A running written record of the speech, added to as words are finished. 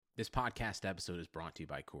This podcast episode is brought to you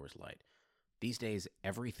by Coors Light. These days,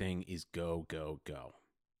 everything is go, go, go.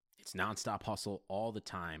 It's nonstop hustle all the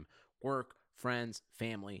time. Work, friends,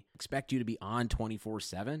 family expect you to be on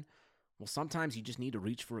 24/7. Well, sometimes you just need to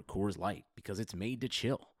reach for a Coors Light because it's made to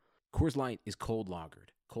chill. Coors Light is cold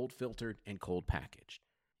lagered, cold filtered, and cold packaged.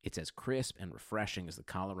 It's as crisp and refreshing as the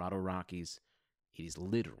Colorado Rockies. It is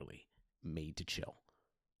literally made to chill.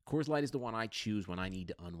 Coors Light is the one I choose when I need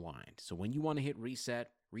to unwind. So when you want to hit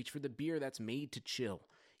reset, reach for the beer that's made to chill.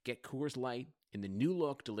 Get Coors Light in the new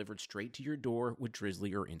look delivered straight to your door with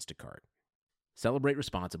Drizzly or Instacart. Celebrate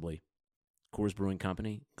responsibly. Coors Brewing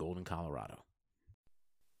Company, Golden, Colorado.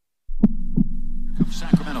 Comes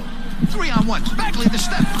Sacramento. 3-on-1. Bagley the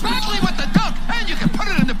step. Bagley with the dunk. And you can put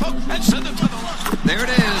it in the book and send it to the left. There it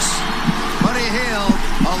is. Buddy Hield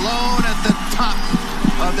alone at the top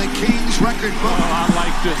of the Kings record book. Oh, I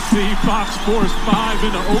like to see Fox Sports 5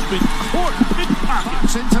 in the open court.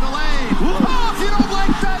 Fox into the lane. Oh, if you don't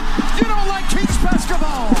like that, you don't like Kings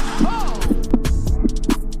basketball. Oh.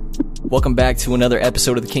 Welcome back to another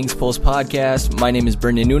episode of the Kings Pulse podcast. My name is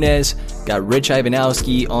Brendan Nunez. Got Rich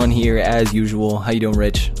Ivanowski on here as usual. How you doing,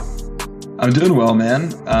 Rich? I'm doing well,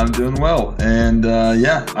 man. I'm doing well. And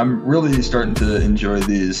I'm really starting to enjoy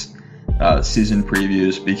these season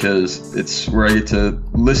previews because it's where I get to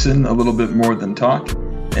listen a little bit more than talk.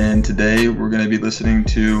 And today we're going to be listening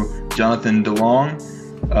to Jonathan DeLong,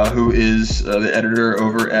 who is the editor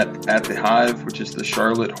over at The Hive, which is the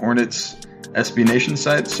Charlotte Hornets SB Nation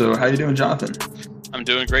site. So how you doing, Jonathan? I'm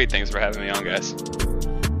doing great. Thanks for having me on, guys.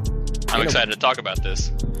 I'm excited to talk about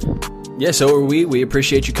this. Yeah, so are we. We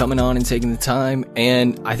appreciate you coming on and taking the time.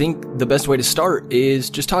 And I think the best way to start is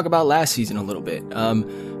just talk about last season a little bit.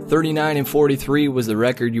 39-43 was the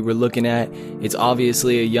record you were looking at. It's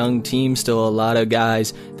obviously a young team, still a lot of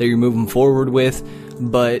guys that you're moving forward with.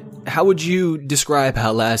 But how would you describe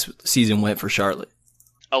how last season went for Charlotte?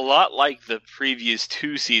 A lot like the previous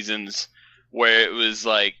two seasons where it was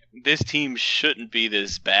like, this team shouldn't be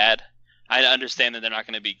this bad. I understand that they're not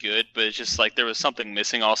going to be good, but it's just like there was something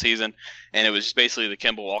missing all season, and it was just basically the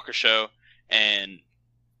Kemba Walker show, and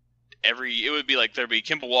it would be like there'd be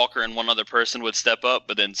Kemba Walker and one other person would step up,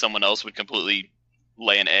 but then someone else would completely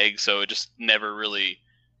lay an egg, so it just never really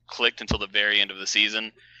clicked until the very end of the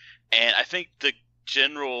season. And I think the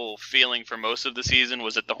general feeling for most of the season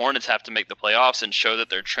was that the Hornets have to make the playoffs and show that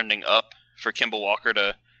they're trending up for Kemba Walker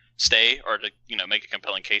to stay, or to make a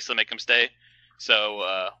compelling case to make him stay.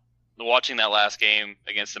 So watching that last game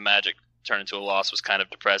against the Magic turn into a loss was kind of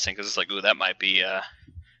depressing because it's like, ooh, that might be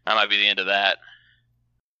the end of that.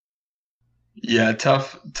 Yeah,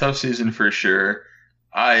 tough season for sure.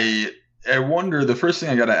 I wonder, the first thing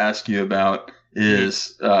I got to ask you about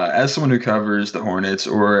is, as someone who covers the Hornets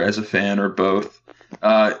or as a fan or both,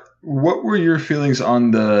 what were your feelings on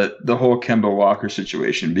the whole Kemba Walker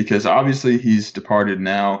situation? Because obviously he's departed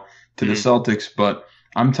now to the Celtics, but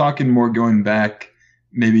I'm talking more going back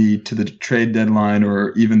maybe to the trade deadline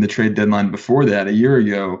or even the trade deadline before that, a year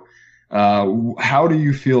ago. How do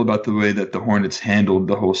you feel about the way that the Hornets handled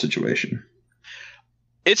the whole situation?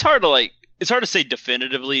 It's hard to say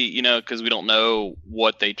definitively, because we don't know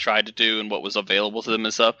what they tried to do and what was available to them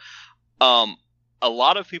and stuff. A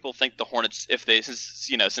lot of people think the Hornets,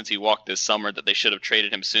 since he walked this summer, that they should have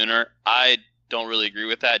traded him sooner. I don't really agree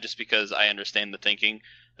with that, just because I understand the thinking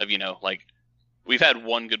of, we've had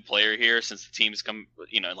one good player here since the team's come,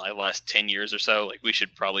 in the last 10 years or so. Like, we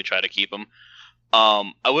should probably try to keep him.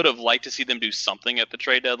 I would have liked to see them do something at the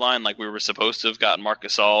trade deadline. Like, we were supposed to have gotten Marc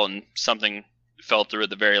Gasol, and something fell through at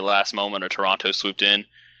the very last moment, or Toronto swooped in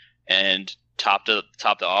and topped the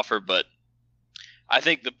offer. But I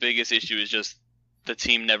think the biggest issue is just the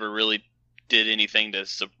team never really did anything to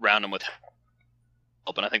surround him with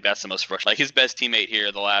help, and I think that's the most frustrating. Like, his best teammate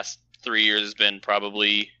here the last 3 years has been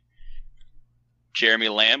probably Jeremy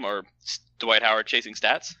Lamb or Dwight Howard chasing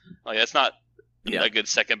stats. Like, that's not a good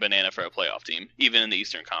second banana for a playoff team, even in the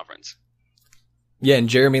Eastern Conference. Yeah, and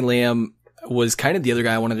Jeremy Lamb was kind of the other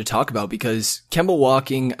guy I wanted to talk about, because Kemba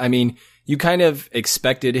walking, I mean, you kind of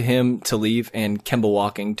expected him to leave, and Kemba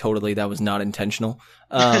walking, totally, that was not intentional.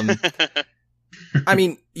 I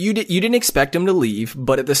mean, you didn't expect him to leave,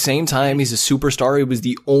 but at the same time, he's a superstar. He was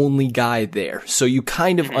the only guy there. So you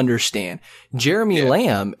kind of understand. Jeremy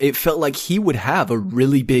Lamb, it felt like he would have a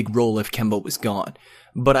really big role if Kemba was gone.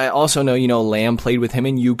 But I also know, Lamb played with him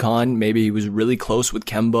in UConn. Maybe he was really close with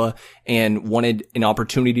Kemba and wanted an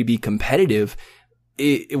opportunity to be competitive.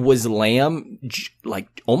 It was Lamb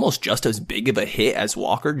like almost just as big of a hit as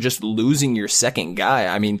Walker, just losing your second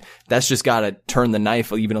guy. I mean, that's just got to turn the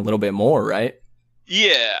knife even a little bit more, right?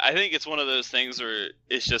 Yeah, I think it's one of those things where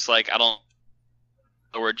it's just like,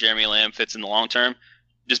 where Jeremy Lamb fits in the long term,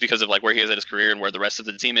 just because of like where he is at his career and where the rest of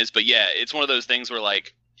the team is. But yeah, it's one of those things where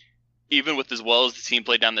like, even with as well as the team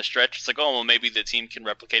played down the stretch, it's like, oh, well, maybe the team can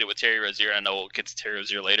replicate it with Terry Rozier. I know we'll get to Terry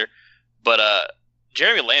Rozier later. But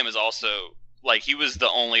Jeremy Lamb is also, like, he was the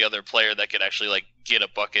only other player that could actually, like, get a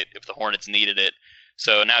bucket if the Hornets needed it.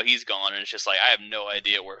 So now he's gone, and it's just like, I have no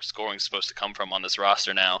idea where scoring's supposed to come from on this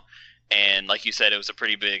roster now. And like you said, it's a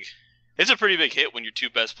pretty big hit when your two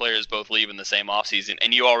best players both leave in the same offseason,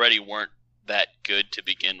 and you already weren't that good to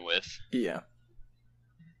begin with. Yeah.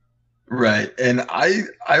 Right. And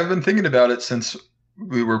I've been thinking about it since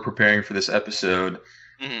we were preparing for this episode.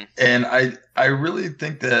 Mm-hmm. And I really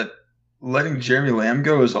think that letting Jeremy Lamb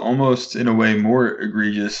go is almost in a way more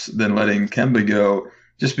egregious than letting Kemba go,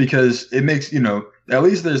 just because it makes, at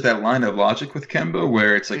least there's that line of logic with Kemba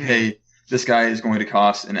where it's like, hey, this guy is going to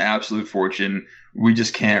cost an absolute fortune. We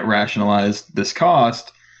just can't rationalize this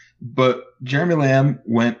cost. But Jeremy Lamb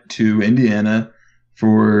went to Indiana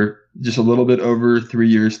for just a little bit over 3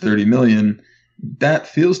 years, $30 million. That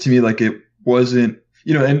feels to me like it wasn't,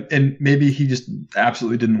 and maybe he just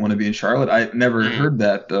absolutely didn't want to be in Charlotte. I never heard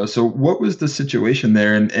that though. So what was the situation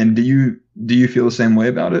there? And do you feel the same way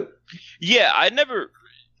about it? Yeah,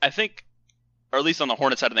 I think, or at least on the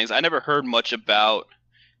Hornets side of things, I never heard much about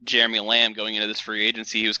Jeremy Lamb going into this free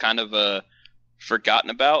agency. He was kind of forgotten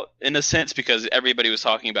about in a sense because everybody was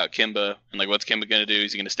talking about Kemba and like, what's Kemba going to do?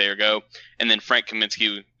 Is he going to stay or go? And then Frank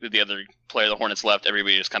Kaminsky, the other player the Hornets left,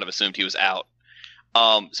 everybody just kind of assumed he was out.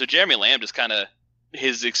 So Jeremy Lamb just kind of,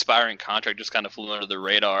 his expiring contract just kind of flew under the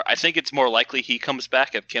radar. I think it's more likely he comes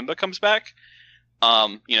back if Kemba comes back.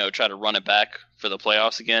 Try to run it back for the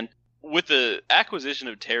playoffs again. With the acquisition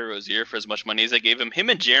of Terry Rozier for as much money as they gave him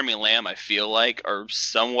and Jeremy Lamb, I feel like, are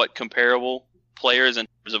somewhat comparable players in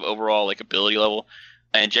terms of overall like ability level.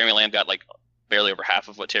 And Jeremy Lamb got like barely over half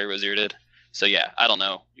of what Terry Rozier did. So yeah, I don't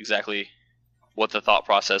know exactly what the thought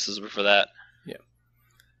processes were for that. Yeah.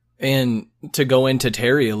 And to go into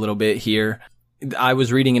Terry a little bit here, I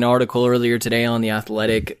was reading an article earlier today on The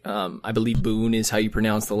Athletic. I believe Boone is how you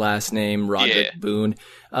pronounce the last name, Roderick Boone.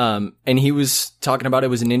 And he was talking about, it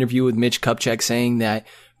was an interview with Mitch Kupchak saying that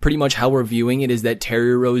pretty much how we're viewing it is that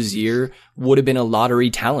Terry Rozier would have been a lottery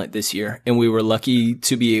talent this year. And we were lucky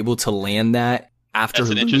to be able to land that after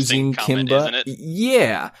losing Kemba. Isn't it?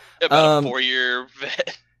 Yeah. About a 4-year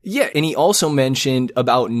vet. Yeah, and he also mentioned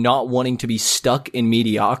about not wanting to be stuck in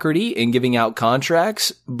mediocrity and giving out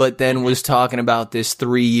contracts, but then was talking about this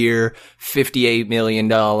 3-year, $58 million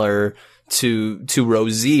to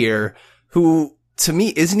Rozier, who to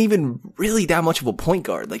me isn't even really that much of a point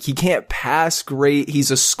guard. Like, he can't pass great. He's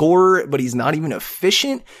a scorer, but he's not even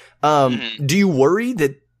efficient. Do you worry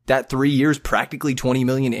that 3 years, practically $20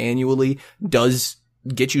 million annually, does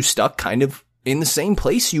get you stuck kind of in the same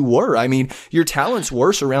place you were? I mean, your talent's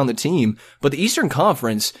worse around the team, but the Eastern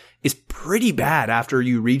Conference is pretty bad after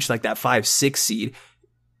you reach like that 5-6 seed.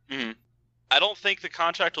 Mm-hmm. I don't think the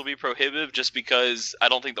contract will be prohibitive just because I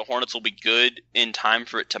don't think the Hornets will be good in time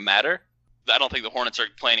for it to matter. I don't think the Hornets are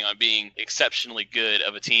planning on being exceptionally good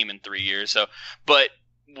of a team in 3 years. So, but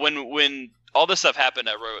when all this stuff happened,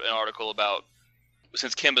 I wrote an article about,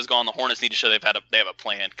 since Kemba's gone, the Hornets need to show they have a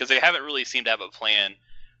plan, because they haven't really seemed to have a plan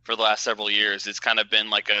for the last several years. It's kind of been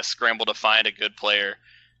like a scramble to find a good player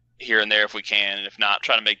here and there if we can, and if not,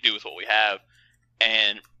 try to make do with what we have.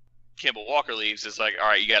 And Kemba Walker leaves, it's like, all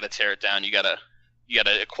right, you got to tear it down. You got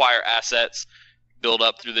to acquire assets, build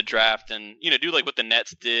up through the draft, and do like what the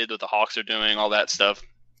Nets did, what the Hawks are doing, all that stuff.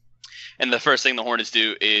 And the first thing the Hornets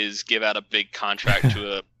do is give out a big contract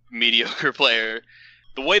to a mediocre player.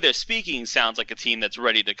 The way they're speaking sounds like a team that's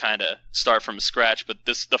ready to kind of start from scratch, but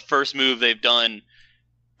the first move they've done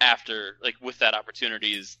after, like, with that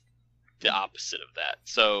opportunity is the opposite of that.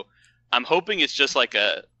 So I'm hoping it's just like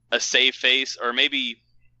a save face, or maybe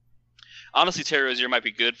honestly Terry Rozier might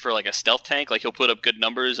be good for like a stealth tank. Like, he'll put up good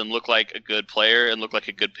numbers and look like a good player and look like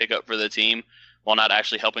a good pickup for the team while not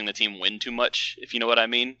actually helping the team win too much, if you know what I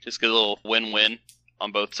mean. Just get a little win-win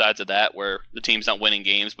on both sides of that, where the team's not winning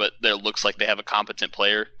games, but there looks like they have a competent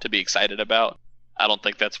player to be excited about. I don't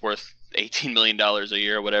think that's worth $18 million a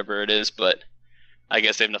year or whatever it is, but I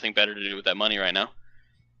guess they have nothing better to do with that money right now.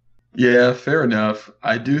 Yeah, fair enough.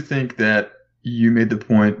 I do think that you made the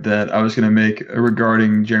point that I was going to make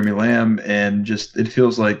regarding Jeremy Lamb, and just it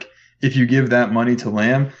feels like if you give that money to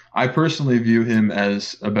Lamb, I personally view him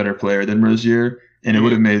as a better player than Rozier, and it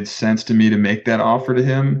would have made sense to me to make that offer to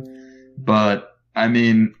him. But, I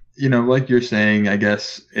mean, like you're saying, I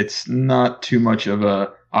guess it's not too much of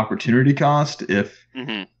a opportunity cost if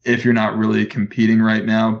you're not really competing right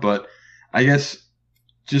now. But I guess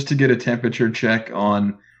just to get a temperature check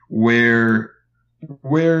on where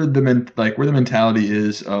where the mentality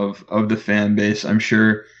is of the fan base. I'm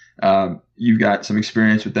sure you've got some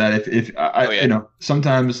experience with that.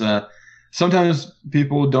 Sometimes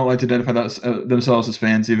people don't like to identify themselves as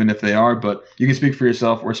fans, even if they are. But you can speak for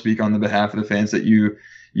yourself or speak on the behalf of the fans that you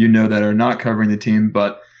know that are not covering the team.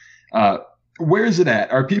 But where is it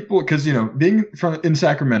at? Are people, because being in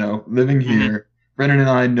Sacramento, living here, Brendan and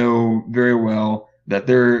I know very well that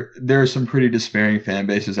there are some pretty despairing fan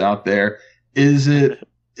bases out there.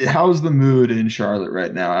 How's the mood in Charlotte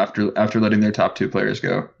right now after letting their top two players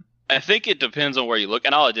go? I think it depends on where you look,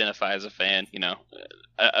 and I'll identify as a fan,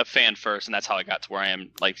 a fan first, and that's how I got to where I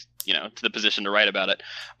am, to the position to write about it.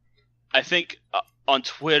 I think on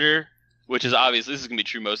Twitter, which is obvious, this is going to be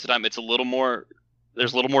true most of the time, there's a little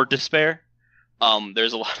more despair.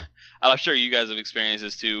 There's a lot, I'm sure you guys have experienced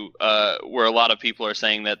this too, where a lot of people are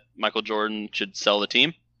saying that Michael Jordan should sell the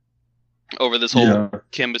team over this whole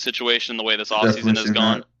Kemba situation, the way this offseason has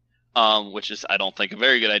gone. Which is, I don't think, a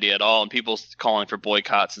very good idea at all, and people calling for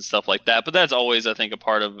boycotts and stuff like that. But that's always, I think, a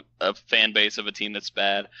part of a fan base of a team that's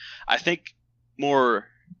bad. I think more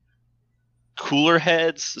cooler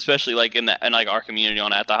heads, especially like in our community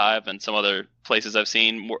on At the Hive and some other places I've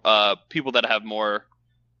seen, people that have more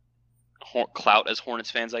clout as Hornets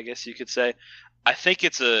fans, I guess you could say. I think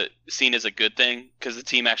it's seen as a good thing because the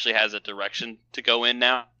team actually has a direction to go in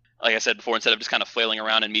now. Like I said before, instead of just kind of flailing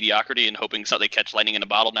around in mediocrity and hoping they catch lightning in a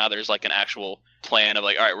bottle, now there's like an actual plan of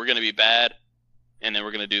like, all right, we're going to be bad, and then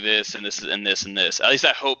we're going to do this and this and this and this. At least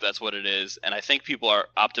I hope that's what it is. And I think people are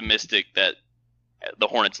optimistic that the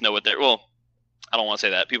Hornets know what they're – well, I don't want to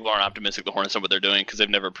say that. People aren't optimistic the Hornets know what they're doing because they've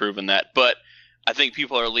never proven that. But I think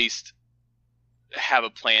people are at least have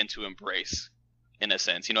a plan to embrace in a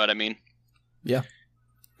sense. You know what I mean? Yeah.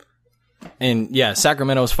 And yeah,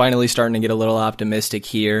 Sacramento's finally starting to get a little optimistic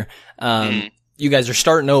here. You guys are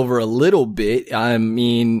starting over a little bit. I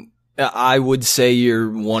mean, I would say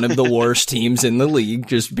you're one of the worst teams in the league,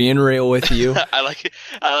 just being real with you. I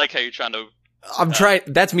like how you're trying to. I'm trying.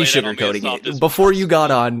 That's me sugarcoating it. Before you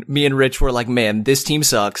got on, me and Rich were like, "Man, this team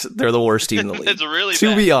sucks. They're the worst team in the league." It's really to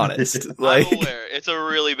bad. Be honest. I'm aware. It's a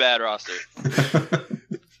really bad roster.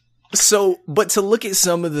 So, but to look at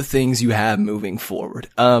some of the things you have moving forward,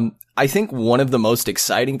 I think one of the most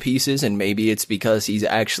exciting pieces, and maybe it's because he's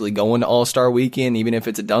actually going to All-Star Weekend, even if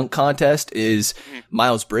it's a dunk contest, is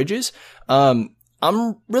Miles Bridges. I'm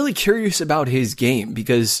really curious about his game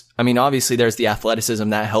because, I mean, obviously there's the athleticism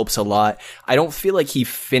that helps a lot. I don't feel like he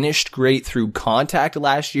finished great through contact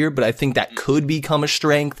last year, but I think that could become a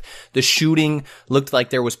strength. The shooting looked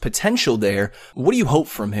like there was potential there. What do you hope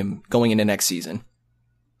from him going into next season?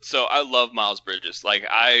 So I love Miles Bridges.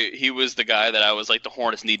 He was the guy that I was like, the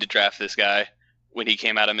Hornets need to draft this guy when he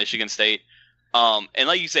came out of Michigan State. And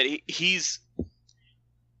like you said, he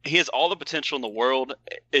has all the potential in the world.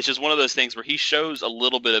 It's just one of those things where he shows a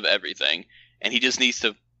little bit of everything, and he just needs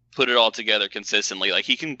to put it all together consistently. Like,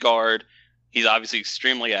 he can guard. He's obviously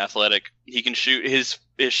extremely athletic. He can shoot. His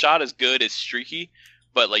shot is good. It's streaky,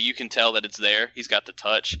 but like you can tell that it's there. He's got the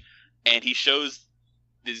touch, and he shows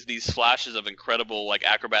these flashes of incredible like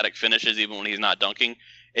acrobatic finishes even when he's not dunking.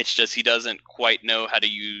 It's just he doesn't quite know how to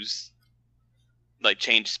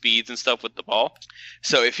change speeds and stuff with the ball.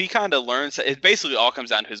 So if he kind of learns, it basically all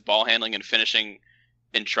comes down to his ball handling and finishing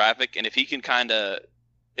in traffic. And if he can kind of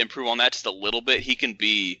improve on that just a little bit, he can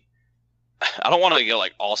be, I don't want to go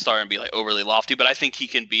like all-star and be like overly lofty, but I think he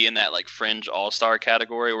can be in that like fringe all-star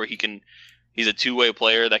category where he's a two-way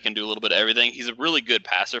player that can do a little bit of everything. He's a really good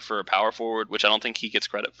passer for a power forward, which I don't think he gets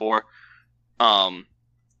credit for. I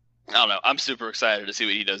don't know. I'm super excited to see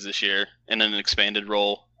what he does this year in an expanded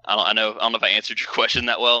role. I don't know if I answered your question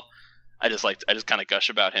that well. I just kind of gush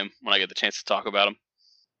about him when I get the chance to talk about him.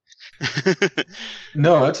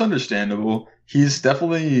 No, that's understandable. He's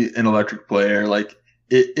definitely an electric player. Like,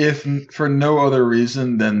 if for no other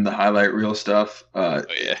reason than the highlight reel stuff,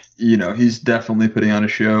 he's definitely putting on a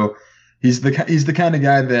show. He's the kind of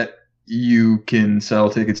guy that you can sell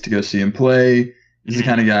tickets to go see him play. He's the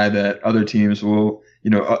kind of guy that other teams will,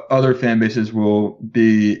 other fan bases will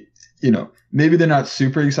be, maybe they're not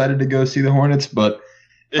super excited to go see the Hornets, but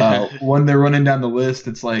when they're running down the list,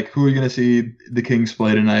 it's like, who are you going to see the Kings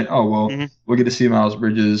play tonight? Oh, well, we'll get to see Miles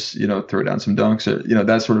Bridges, throw down some dunks or,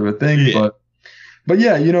 that sort of a thing. Yeah. But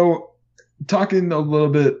yeah, talking a little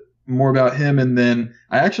bit more about him. And then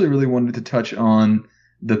I actually really wanted to touch on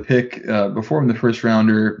the pick before him, the first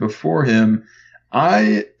rounder before him.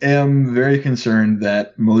 I am very concerned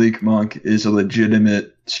that Malik Monk is a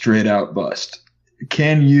legitimate straight out bust.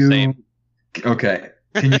 Can you? Same. Okay.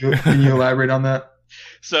 Can you elaborate on that?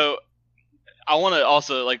 So I want to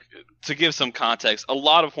also to give some context, a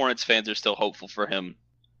lot of Hornets fans are still hopeful for him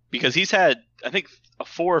because he's had, I think,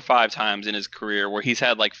 4 or 5 times in his career where he's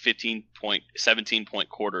had like 15-point, 17-point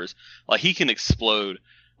quarters. Like he can explode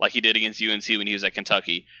like he did against UNC when he was at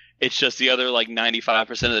Kentucky. It's just the other like 95%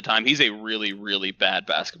 of the time he's a really, really bad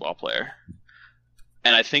basketball player.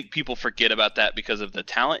 And I think people forget about that because of the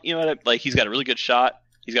talent. You know, like he's got a really good shot.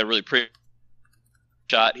 He's got a really pretty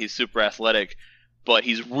shot. He's super athletic, but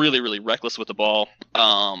he's really, really reckless with the ball.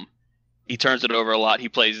 He turns it over a lot. He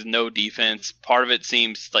plays no defense. Part of it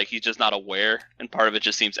seems like he's just not aware, and part of it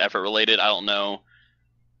just seems effort related. I don't know.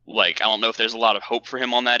 I don't know if there's a lot of hope for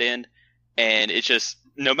him on that end. And it's just,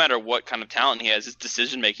 no matter what kind of talent he has, his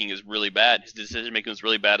decision making is really bad. His decision making was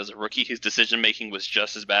really bad as a rookie. His decision making was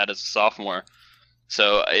just as bad as a sophomore.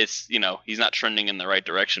 So it's, he's not trending in the right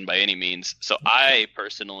direction by any means. So I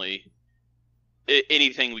personally,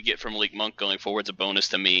 anything we get from Malik Monk going forward is a bonus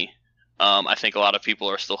to me. I think a lot of people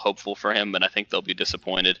are still hopeful for him, but I think they'll be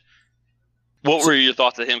disappointed. What were your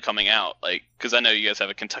thoughts of him coming out? Because I know you guys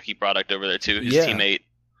have a Kentucky product over there too. His teammate.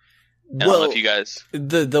 I don't know if you guys.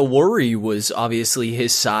 The worry was obviously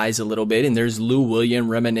his size a little bit, and there's Lou Williams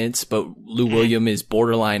remnants, but Lou Williams is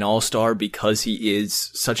borderline all-star because he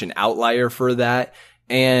is such an outlier for that.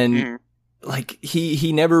 And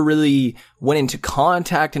he never really went into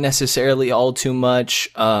contact necessarily all too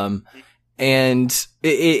much. And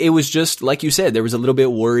it was just, like you said, there was a little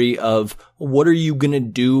bit worry of what are you going to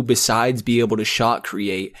do besides be able to shot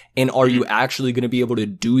create? And are you actually going to be able to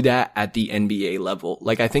do that at the NBA level?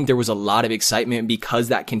 I think there was a lot of excitement because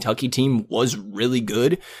that Kentucky team was really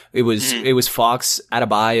good. It was Fox,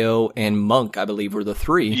 Adebayo, and Monk, I believe, were the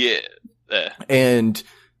 3. Yeah. And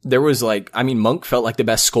there was Monk felt like the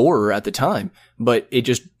best scorer at the time, but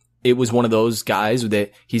it was one of those guys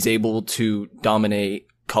that he's able to dominate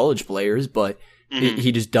college players, but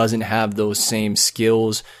he just doesn't have those same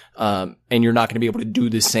skills. And you're not going to be able to do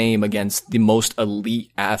the same against the most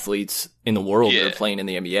elite athletes in the world that are playing in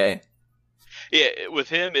the NBA. Yeah, with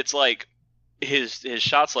him, it's like his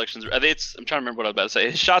shot selections. I'm trying to remember what I was about to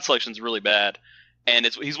say. His shot selection's really bad, and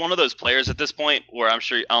he's one of those players at this point where I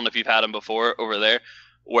don't know if you've had him before over there,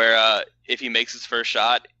 where if he makes his first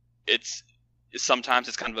shot, sometimes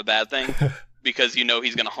it's kind of a bad thing. Because he's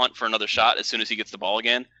going to hunt for another shot as soon as he gets the ball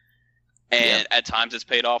again. And at times it's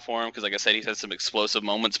paid off for him because, like I said, he's had some explosive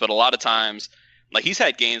moments. But a lot of times, he's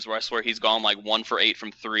had games where I swear he's gone 1 for 8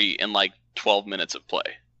 from 3 in 12 minutes of play.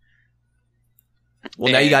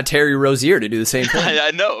 Well, now you got Terry Rozier to do the same thing.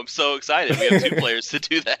 I know. I'm so excited. We have 2 players to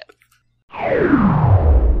do that.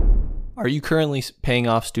 Are you currently paying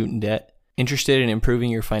off student debt? Interested in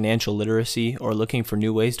improving your financial literacy or looking for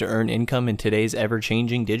new ways to earn income in today's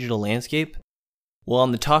ever-changing digital landscape? Well,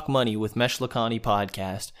 on the Talk Money with Mesh Lakhani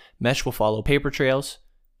podcast, Mesh will follow paper trails,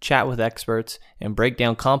 chat with experts, and break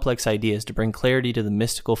down complex ideas to bring clarity to the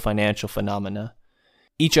mystical financial phenomena.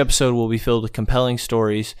 Each episode will be filled with compelling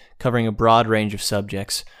stories covering a broad range of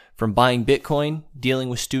subjects, from buying Bitcoin, dealing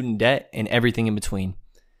with student debt, and everything in between.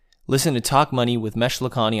 Listen to Talk Money with Mesh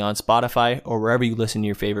Lakhani on Spotify or wherever you listen to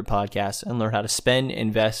your favorite podcasts and learn how to spend,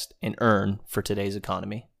 invest, and earn for today's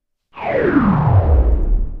economy.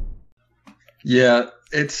 Yeah,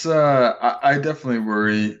 it's I definitely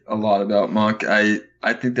worry a lot about Monk. I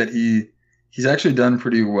think that he's actually done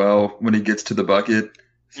pretty well when he gets to the bucket,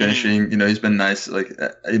 finishing. He's been nice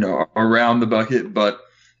around the bucket, but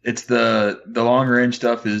it's the long range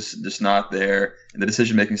stuff is just not there, and the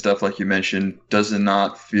decision making stuff, like you mentioned, does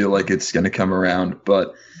not feel like it's going to come around.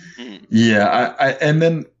 But yeah, I and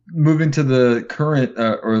then moving to the current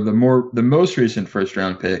or the most recent first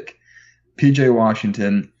round pick, PJ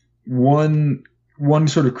Washington. One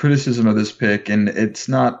sort of criticism of this pick, and it's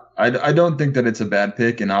not. I don't think that it's a bad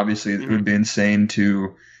pick, and obviously it would be insane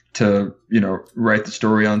to write the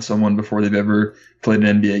story on someone before they've ever played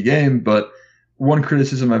an NBA game. But one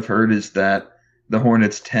criticism I've heard is that the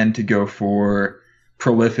Hornets tend to go for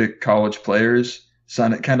prolific college players,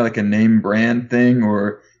 kind of like a name brand thing,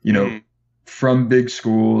 or from big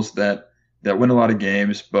schools that win a lot of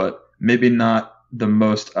games, but maybe not the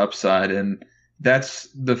most upside. And that's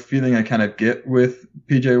the feeling I kind of get with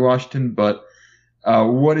PJ Washington. But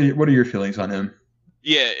what are your feelings on him?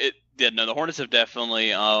 The Hornets have definitely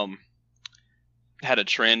had a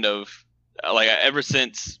trend of ever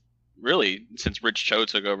since Rich Cho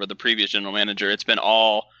took over, the previous general manager. It's been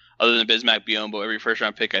all, other than Bismack Biyombo, every first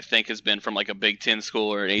round pick I think has been from a Big Ten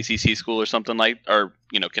school or an ACC school or something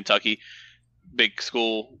Kentucky, big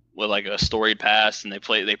school with a storied past, and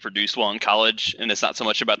they produce well in college, and it's not so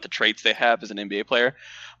much about the traits they have as an NBA player.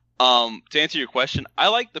 To answer your question, I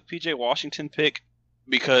like the PJ Washington pick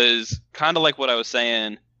because, kind of like what I was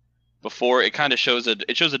saying before, it kind of shows a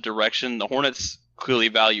direction. The Hornets clearly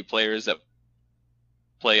value players that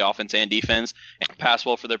play offense and defense and pass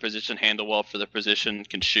well for their position, handle well for their position,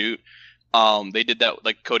 can shoot. They did that,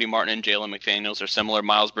 like Cody Martin and Jalen McDaniels are similar.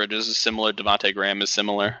 Miles Bridges is similar. Devontae Graham is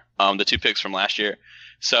similar. The 2 picks from last year.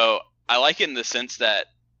 So I like it in the sense that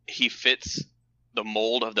he fits the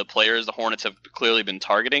mold of the players the Hornets have clearly been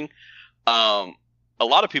targeting. A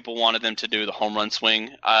lot of people wanted them to do the home run swing.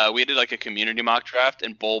 We did like a community mock draft,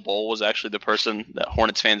 and Bol Bol was actually the person that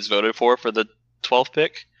Hornets fans voted for the 12th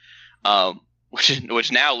pick,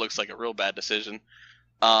 which now looks like a real bad decision.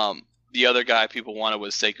 The other guy people wanted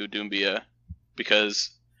was Sekou Doumbia, because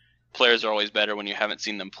players are always better when you haven't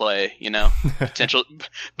seen them play, potential,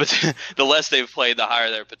 but the less they've played, the higher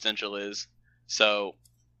their potential is. So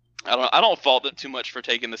I don't fault them too much for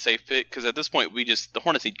taking the safe pick, because at this point the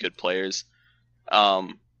Hornets need good players.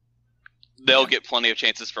 They'll get plenty of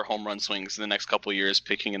chances for home run swings in the next couple of years,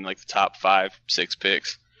 picking in like the top 5-6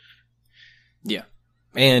 picks. Yeah.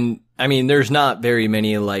 And I mean, there's not very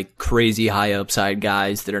many like crazy high upside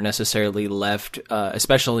guys that are necessarily left,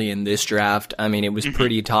 especially in this draft. I mean, it was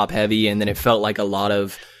pretty top heavy, and then it felt like a lot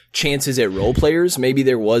of chances at role players. Maybe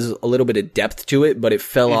there was a little bit of depth to it, but it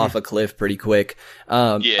fell off a cliff pretty quick.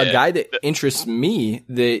 A guy that interests me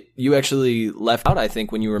that you actually left out, I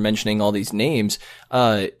think, when you were mentioning all these names,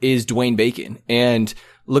 is Dwayne Bacon. And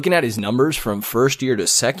looking at his numbers from first year to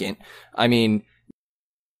second, I mean,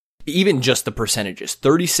 even just the percentages,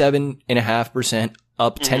 37.5%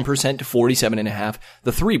 up 10% to 47.5%.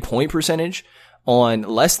 The 3-point percentage on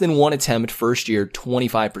less than one attempt first year,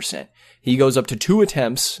 25%. He goes up to 2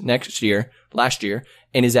 attempts last year,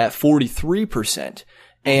 and is at 43%.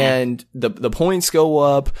 And the points go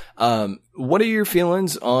up. What are your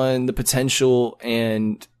feelings on the potential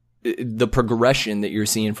and the progression that you're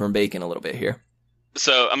seeing from Bacon a little bit here?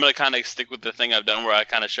 So I'm going to kind of stick with the thing I've done where I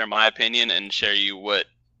kind of share my opinion and share you what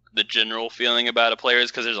the general feeling about a player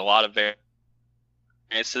is, because there's a lot of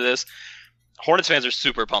variance to this. Hornets fans are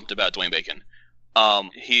super pumped about Dwayne Bacon.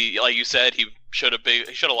 He, like you said, he showed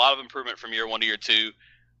a lot of improvement from year 1 to year 2.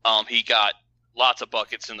 He got lots of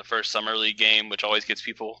buckets in the first summer league game, which always gets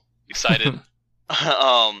people excited.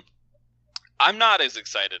 I'm not as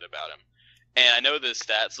excited about him, and I know the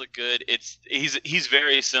stats look good. He's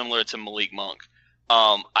very similar to Malik Monk.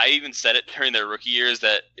 I even said it during their rookie years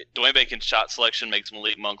that Dwayne Bacon's shot selection makes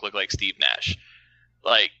Malik Monk look like Steve Nash.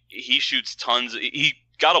 Like, he shoots tons. He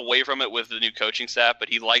got away from it with the new coaching staff, but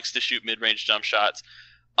he likes to shoot mid-range jump shots.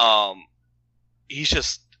 He's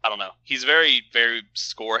just, I don't know. He's very, very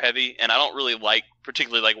score heavy, and I don't really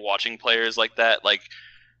particularly like watching players like that. Like,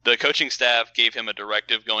 the coaching staff gave him a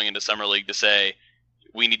directive going into summer league to say,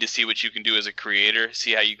 we need to see what you can do as a creator,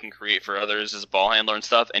 see how you can create for others as a ball handler and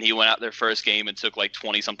stuff. And he went out their first game and took like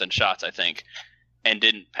 20-something shots, I think, and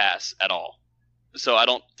didn't pass at all. So I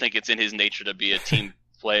don't think it's in his nature to be a team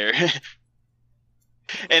player.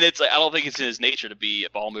 And it's like, I don't think it's in his nature to be a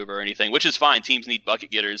ball mover or anything, which is fine. Teams need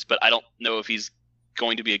bucket getters, but I don't know if he's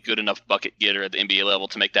going to be a good enough bucket getter at the NBA level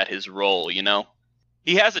to make that his role,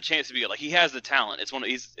 He has a chance to be, like, he has the talent.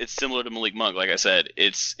 It's similar to Malik Monk, like I said.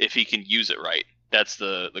 It's if he can use it right. That's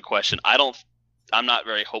the question. I'm not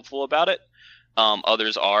very hopeful about it.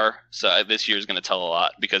 Others are. So this year is going to tell a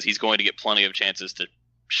lot, because he's going to get plenty of chances to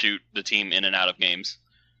shoot the team in and out of games.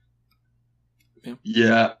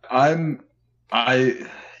 Yeah,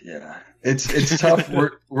 it's tough.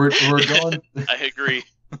 We're going. I agree.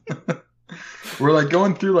 We're like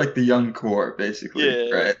going through like the young core,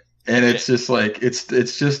 basically, right? And it's just like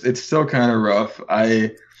it's still kind of rough.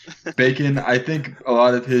 Bacon, I think a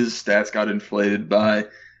lot of his stats got inflated by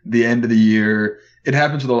the end of the year. It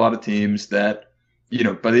happens with a lot of teams that,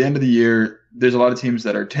 by the end of the year, there's a lot of teams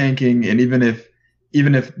that are tanking, and even if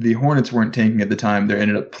the Hornets weren't tanking at the time, they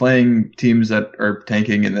ended up playing teams that are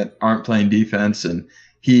tanking and that aren't playing defense. And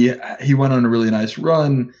he went on a really nice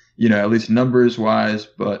run, at least numbers wise,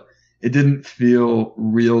 but it didn't feel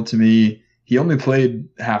real to me. He only played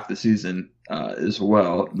half the season as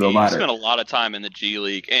well. He spent a lot of time in the G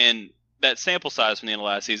League, and that sample size from the end of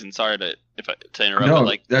last season. Sorry to interrupt. No,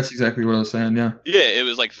 but that's exactly what I was saying. Yeah. Yeah, it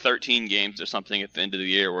was like 13 games or something at the end of the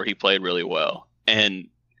year where he played really well. And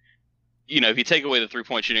if you take away the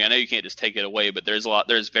 3-point shooting, I know you can't just take it away, but there's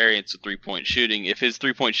variance of 3-point shooting. If his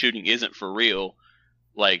 3-point shooting isn't for real,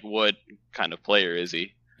 like, what kind of player is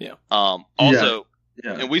he? Yeah. Also,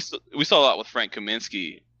 and we saw a lot with Frank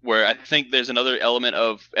Kaminsky, where I think there's another element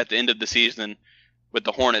of at the end of the season with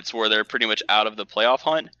the Hornets where they're pretty much out of the playoff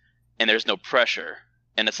hunt and there's no pressure.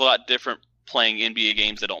 And it's a lot different playing NBA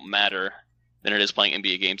games that don't matter than it is playing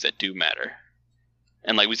NBA games that do matter.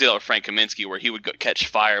 And like we see that with Frank Kaminsky, where he would catch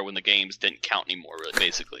fire when the games didn't count anymore, really,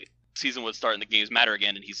 basically. season would start and the games matter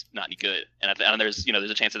again, and he's not any good. And there's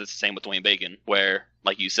a chance that it's the same with Dwayne Bacon, where,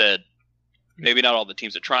 like you said, maybe not all the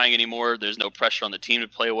teams are trying anymore. There's no pressure on the team to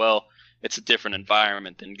play well. It's a different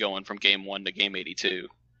environment than going from game 1 to game 82.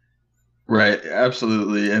 Right,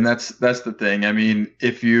 absolutely, and that's the thing. I mean,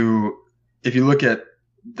 if you look at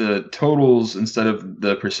the totals instead of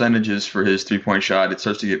the percentages for his 3-point shot, it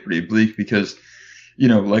starts to get pretty bleak because,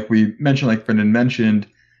 like we mentioned, like Brendan mentioned,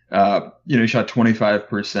 he shot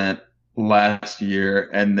 25% last year,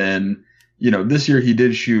 and then this year he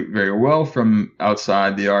did shoot very well from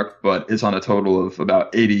outside the arc, but it's on a total of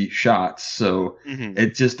about 80 shots. So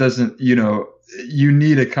it just doesn't, you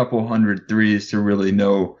need a couple hundred threes to really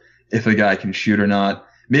know if a guy can shoot or not.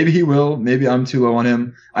 Maybe he will. Maybe I'm too low on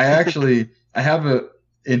him. I have a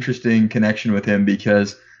interesting connection with him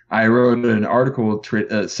because I wrote an article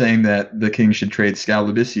saying that the Kings should trade Skal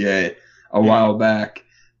Labissière a while back,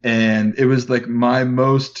 and it was like my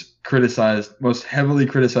most heavily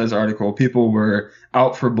criticized article. People were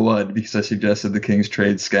out for blood because I suggested the Kings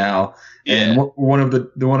trade Skal. Yeah. And one of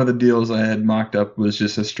the deals I had mocked up was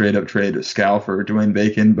just a straight up trade of Skal for Dwayne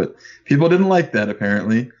Bacon, but people didn't like that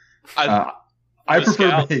apparently. I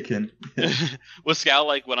prefer Bacon. Was Skal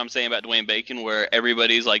like what I'm saying about Dwayne Bacon, where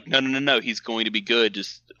everybody's like, no, he's going to be good.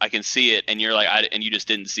 Just I can see it, and you're like, and you just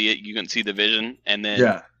didn't see it. You couldn't see the vision, and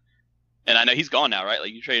then and I know he's gone now, right?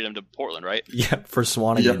 Like you traded him to Portland, right? Yeah, for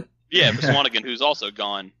Swanigan. Yeah, for Swanigan, who's also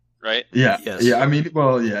gone, right? Yeah, yes. I mean,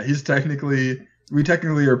 he's we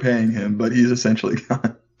technically are paying him, but he's essentially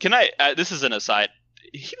gone. Can I? This is an aside.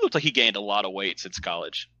 He looked like he gained a lot of weight since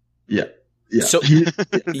college. Yeah. So,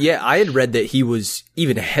 I had read that he was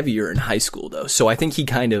even heavier in high school, though. So I think he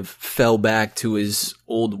kind of fell back to his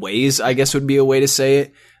old ways, I guess would be a way to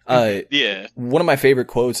say it. One of my favorite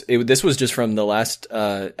quotes, this was just from the last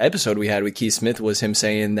episode we had with Keith Smith, was him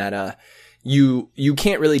saying that you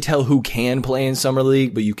can't really tell who can play in Summer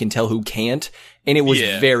League, but you can tell who can't. And it was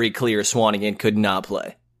very clear Swanigan could not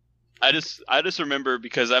play. I just remember,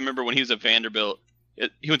 because I remember when he was at Vanderbilt.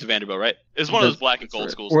 He went to Vanderbilt, right? It's one of those black and gold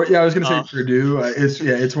schools. I was going to say Purdue.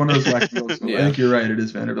 It's one of those black and gold schools. I think you're right. It is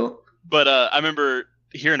Vanderbilt. But I remember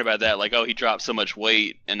hearing about that, like, he dropped so much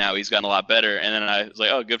weight, and now he's gotten a lot better. And then I was like,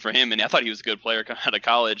 oh, good for him. And I thought he was a good player coming out of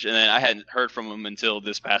college. And then I hadn't heard from him until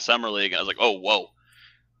this past summer league. And I was like, oh, whoa,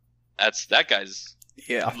 that guy's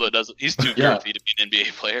he's too girthy to be an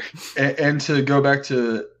NBA player. And to go back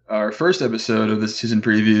to our first episode of the season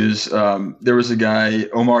previews, there was a guy,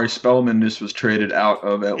 Omari Spellman, just was traded out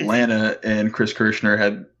of Atlanta, and Chris Kirschner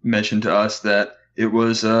had mentioned to us that it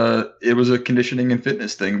was a conditioning and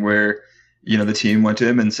fitness thing where, the team went to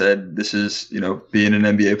him and said, this is, being an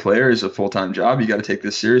NBA player is a full-time job. You got to take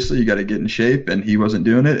this seriously. You got to get in shape. And he wasn't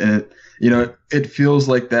doing it. And it feels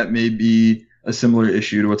like that may be a similar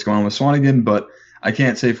issue to what's going on with Swanigan, but I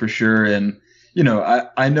can't say for sure. And,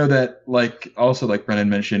 I know that, like Brennan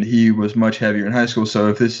mentioned, he was much heavier in high school. So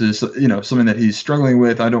if this is, something that he's struggling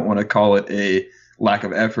with, I don't want to call it a lack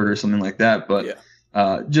of effort or something like that. But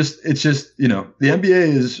it's just, the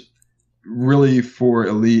NBA is really for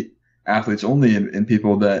elite athletes only, and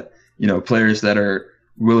people that, players that are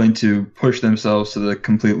willing to push themselves to the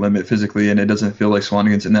complete limit physically. And it doesn't feel like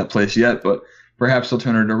Swanigan's in that place yet, but perhaps they'll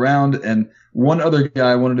turn it around. And one other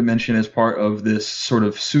guy I wanted to mention as part of this sort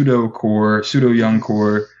of pseudo young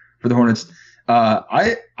core for the Hornets.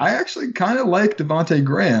 I actually kind of like Devontae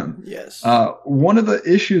Graham. Yes. One of the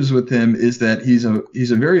issues with him is that he's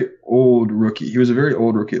a very old rookie. He was a very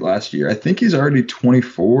old rookie last year. I think he's already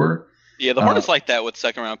 24. Yeah, the Hornets like that with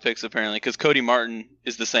second round picks apparently, because Cody Martin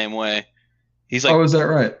is the same way. He's like, oh, is that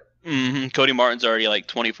right? Mm-hmm. Cody Martin's already like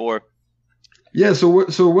 24. Yeah, so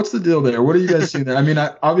what's the deal there? What are you guys seeing there? I mean,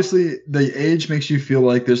 obviously the age makes you feel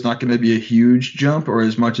like there's not going to be a huge jump, or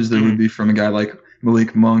as much as there would be from a guy like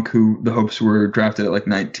Malik Monk, who the hopes were drafted at like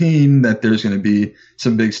 19, that there's going to be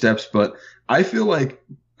some big steps. But I feel like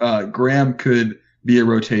Graham could be a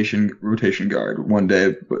rotation guard one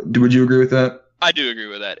day. Would you agree with that? I do agree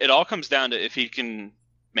with that. It all comes down to if he can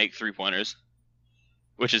make 3-pointers,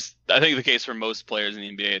 which is, I think, the case for most players in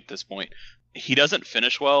the NBA at this point. He doesn't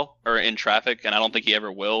finish well or in traffic, and I don't think he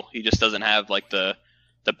ever will. He just doesn't have like the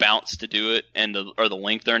bounce to do it or the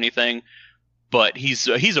length or anything. But he's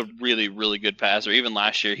a really, really good passer. Even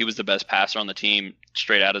last year, he was the best passer on the team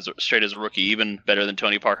straight as a rookie, even better than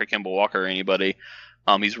Tony Parker, Kemba Walker, or anybody.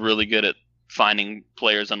 He's really good at finding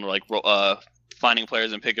players and finding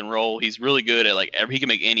players in pick and roll. He's really good at he can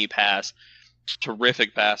make any pass.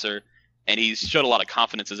 Terrific passer, and he's showed a lot of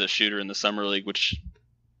confidence as a shooter in the summer league, which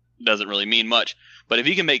doesn't really mean much. But if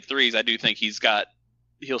he can make threes, I do think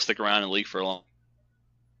he'll stick around in the league for a long.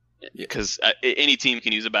 Because any team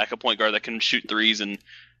can use a backup point guard that can shoot threes and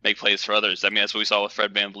make plays for others. I mean, that's what we saw with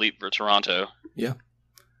Fred VanVleet for Toronto. Yeah.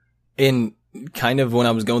 And kind of when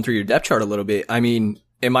I was going through your depth chart a little bit, I mean,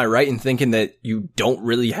 am I right in thinking that you don't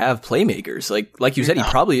really have playmakers? Like you said, he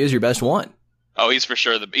probably is your best one. Oh, he's for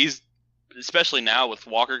sure he's especially now with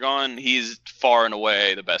Walker gone, he's far and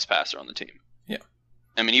away the best passer on the team. Yeah.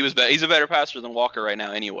 I mean, he's a better passer than Walker right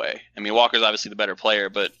now anyway. I mean, Walker's obviously the better player,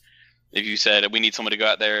 but if you said we need someone to go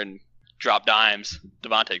out there and drop dimes,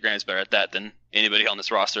 Devontae Graham's better at that than anybody on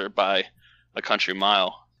this roster by a country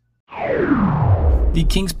mile. The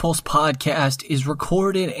King's Pulse podcast is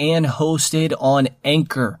recorded and hosted on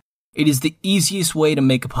Anchor. It is the easiest way to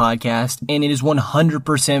make a podcast, and it is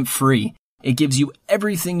 100% free. It gives you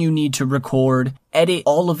everything you need to record, edit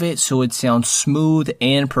all of it so it sounds smooth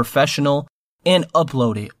and professional, and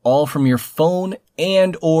upload it all from your phone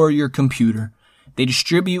and or your computer. They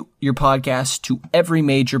distribute your podcast to every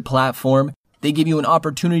major platform. They give you an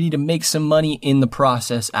opportunity to make some money in the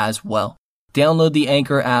process as well. Download the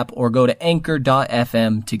Anchor app or go to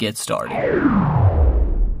anchor.fm to get started.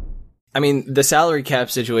 I mean, the salary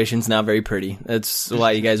cap situation's not very pretty. That's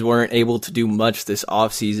why you guys weren't able to do much this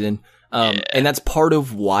offseason. And that's part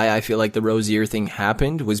of why I feel like the Rozier thing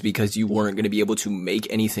happened, was because you weren't going to be able to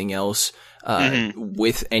make anything else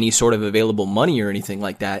with any sort of available money or anything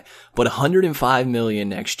like that. But $105 million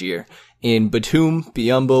next year in Batum,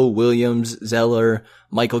 Biyombo, Williams, Zeller,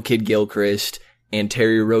 Michael Kidd-Gilchrist, and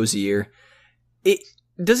Terry Rozier.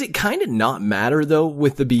 Does it kind of not matter though,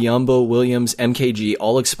 with the Biyombo, Williams, MKG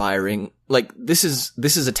all expiring? Like, this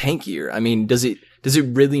is a tank year. I mean, does it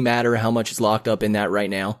really matter how much is locked up in that right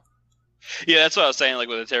now? Yeah, that's what I was saying. Like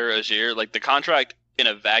with the Terry Rozier, like the contract in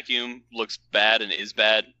a vacuum looks bad and is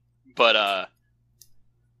bad, but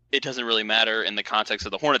it doesn't really matter in the context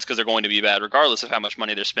of the Hornets because they're going to be bad regardless of how much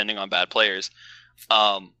money they're spending on bad players.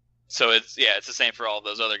 So it's the same for all of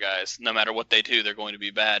those other guys. No matter what they do, they're going to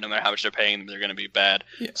be bad. No matter how much they're paying them, they're going to be bad.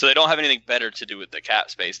 Yeah. So they don't have anything better to do with the cap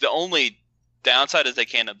space. The only downside is they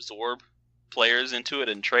can't absorb players into it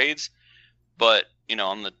in trades. But,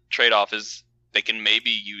 on the trade-off is they can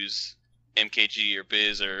maybe use MKG or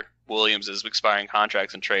Biz or Williams as expiring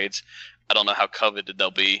contracts and trades. I don't know how coveted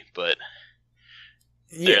they'll be, but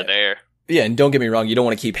they're there. Yeah, and don't get me wrong, you don't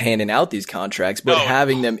want to keep handing out these contracts, but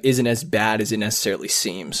having them isn't as bad as it necessarily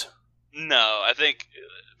seems. No, I think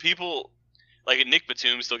people, like Nick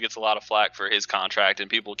Batum still gets a lot of flack for his contract, and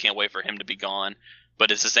people can't wait for him to be gone.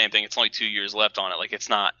 But it's the same thing. It's only 2 years left on it. Like, it's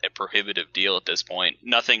not a prohibitive deal at this point.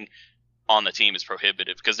 Nothing on the team is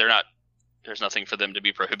prohibitive because there's nothing for them to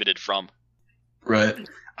be prohibited from. Right.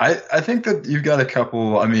 I think that you've got a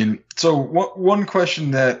couple. I mean, so one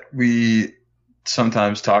question that we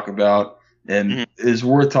sometimes talk about and is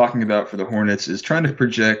worth talking about for the Hornets is trying to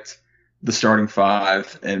project the starting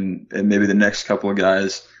five and maybe the next couple of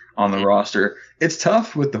guys on the roster. It's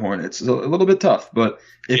tough with the Hornets. It's a little bit tough, but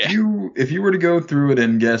if you were to go through it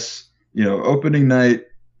and guess, opening night,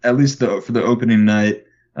 at least for the opening night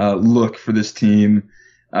look for this team,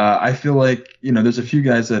 I feel like, there's a few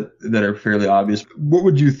guys that are fairly obvious. What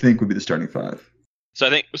would you think would be the starting five? So I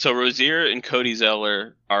think Rozier and Cody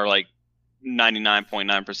Zeller are like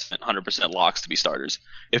 99.9%, 100% locks to be starters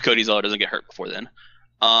if Cody Zeller doesn't get hurt before then.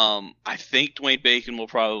 I think Dwayne Bacon will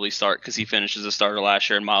probably start because he finished as a starter last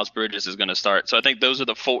year, and Miles Bridges is going to start. So I think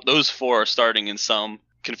those four are starting in some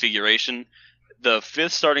configuration. The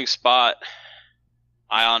fifth starting spot,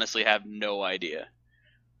 I honestly have no idea.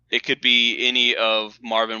 It could be any of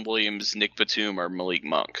Marvin Williams, Nick Batum, or Malik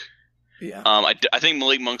Monk. Yeah. I think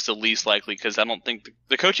Malik Monk's the least likely because I don't think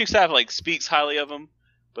the coaching staff speaks highly of him,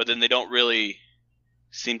 but then they don't really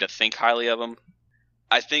seem to think highly of him.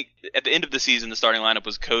 I think at the end of the season, the starting lineup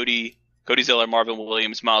was Cody Zeller, Marvin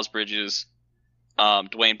Williams, Miles Bridges,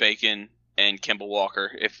 Dwayne Bacon, and Kemba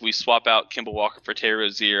Walker. If we swap out Kemba Walker for Terry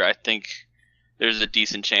Rozier, I think there's a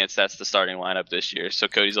decent chance that's the starting lineup this year. So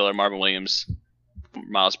Cody Zeller, Marvin Williams,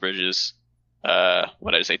 Miles Bridges,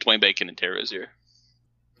 Dwayne Bacon, and Terry Rozier.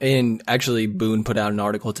 And actually, Boone put out an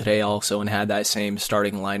article today also and had that same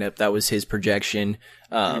starting lineup. That was his projection.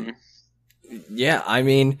 Yeah, I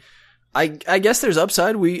mean, I guess there's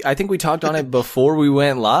upside. I think we talked on it before we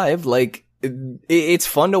went live. Like, it's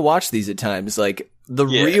fun to watch these at times. Like, the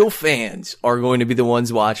real fans are going to be the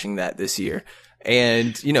ones watching that this year.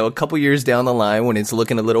 And, a couple years down the line when it's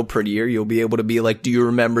looking a little prettier, you'll be able to be like, do you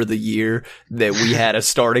remember the year that we had a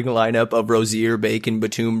starting lineup of Rozier, Bacon,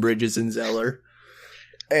 Batum, Bridges, and Zeller?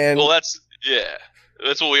 And that's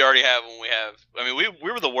what we already have when we have. I mean,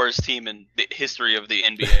 we were the worst team in the history of the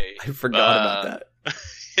NBA. I forgot about that.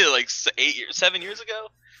 7 years ago.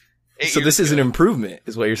 So this is an improvement,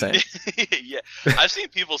 is what you're saying? Yeah, I've seen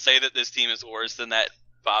people say that this team is worse than that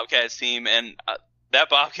Bobcats team, and that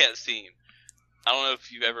Bobcats team, I don't know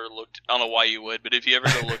if you've ever looked, I don't know why you would, but if you ever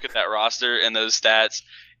go look at that roster and those stats,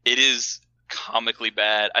 it is comically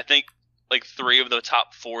bad. I think like 3 of the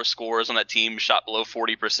top 4 scorers on that team shot below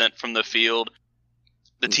 40% from the field.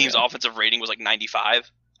 The team's offensive rating was like 95.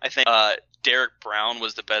 I think Derek Brown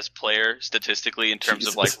was the best player statistically in terms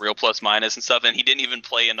of like real plus minus and stuff, and he didn't even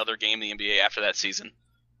play another game in the NBA after that season.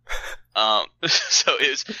 So it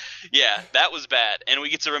was, that was bad, and we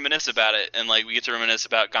get to reminisce about it, and like we get to reminisce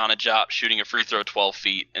about Ghana Diop shooting a free throw 12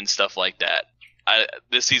 feet and stuff like that.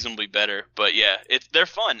 This season will be better, but yeah, they're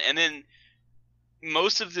fun, and then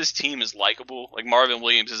most of this team is likable. Like Marvin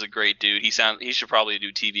Williams is a great dude. He should probably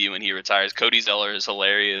do TV when he retires. Cody Zeller is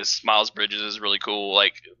hilarious. Miles Bridges is really cool.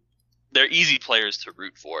 Like they're easy players to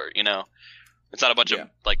root for. You know, it's not a bunch of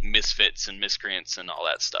like misfits and miscreants and all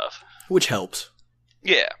that stuff, which helps.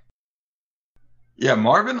 Yeah,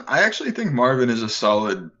 Marvin. I actually think Marvin is a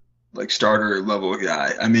solid like starter level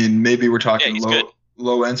guy. I mean, maybe we're talking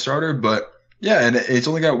low end starter, but yeah, and it's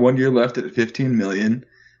only got 1 year left at $15 million.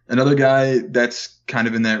 Another guy that's kind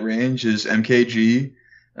of in that range is MKG.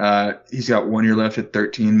 He's got 1 year left at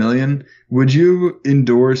 $13 million. Would you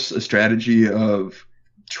endorse a strategy of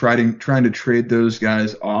trying to trade those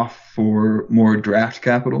guys off for more draft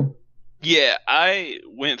capital? Yeah, I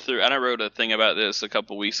went through and I wrote a thing about this a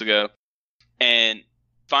couple weeks ago. And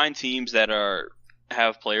find teams that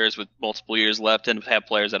have players with multiple years left and have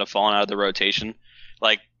players that have fallen out of the rotation.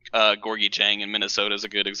 Like Gorgie Jang in Minnesota is a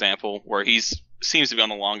good example, where seems to be on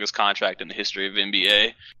the longest contract in the history of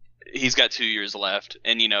NBA. He's got 2 years left,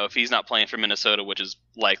 and if he's not playing for Minnesota, which is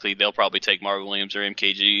likely, they'll probably take Marvin Williams or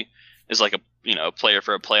MKG as like a player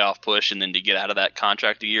for a playoff push, and then to get out of that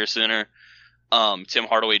contract a year sooner. Tim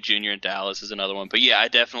Hardaway Jr. in Dallas is another one, but yeah, I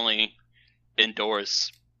definitely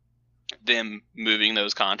endorse them moving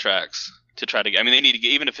those contracts to try to get. I mean, they need to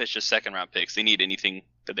get, even if it's just second round picks, they need anything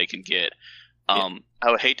that they can get. I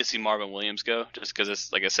would hate to see Marvin Williams go, just because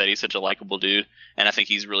it's like I said, he's such a likable dude, and I think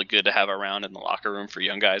he's really good to have around in the locker room for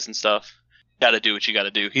young guys and stuff. Got to do what you got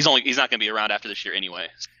to do. He's not going to be around after this year anyway.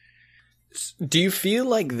 Do you feel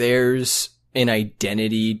like there's an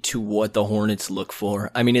identity to what the Hornets look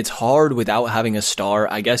for? I mean, it's hard without having a star.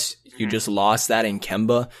 I guess you just lost that in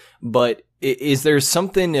Kemba, but is there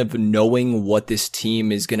something of knowing what this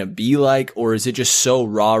team is going to be like, or is it just so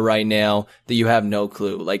raw right now that you have no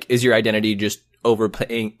clue? Like, is your identity just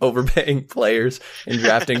overpaying players and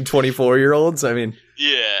drafting 24-year-olds? I mean,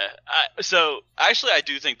 yeah. So actually, I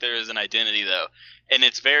do think there is an identity though, and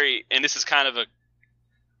and this is kind of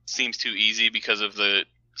seems too easy because of the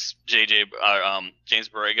James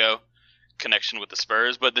Borrego connection with the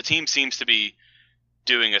Spurs, but the team seems to be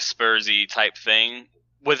doing a Spursy type thing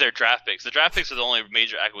with their draft picks. The draft picks are the only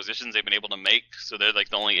major acquisitions they've been able to make, so they're like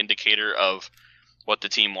the only indicator of what the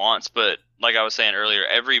team wants. But like I was saying earlier,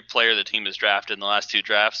 every player the team has drafted in the last 2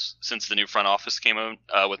 drafts since the new front office came in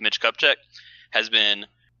with Mitch Kupchak has been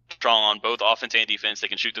strong on both offense and defense. They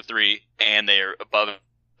can shoot the 3, and they are above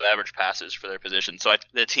average passes for their position. So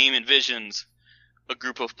the team envisions a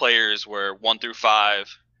group of players where 1 through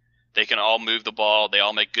 5, they can all move the ball, they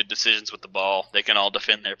all make good decisions with the ball, they can all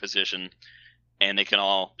defend their position, and they can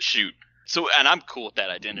all shoot. So, and I'm cool with that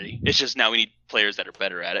identity. It's just now we need players that are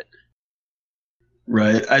better at it.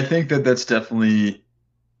 Right. I think that's definitely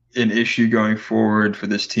an issue going forward for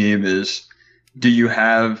this team is, do you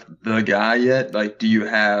have the guy yet? Like, do you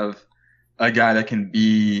have a guy that can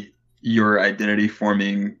be your identity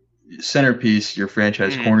forming centerpiece, your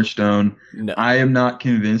franchise cornerstone? No. I am not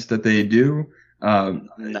convinced that they do.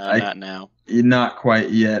 Not now. Not quite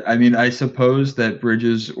yet. I mean, I suppose that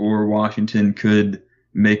Bridges or Washington could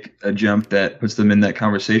make a jump that puts them in that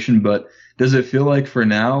conversation, but does it feel like for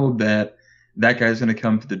now that guy's going to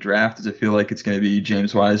come to the draft? Does it feel like it's going to be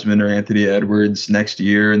James Wiseman or Anthony Edwards next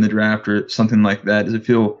year in the draft or something like that? Does it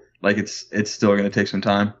feel like it's still going to take some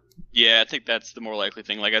time? Yeah, I think that's the more likely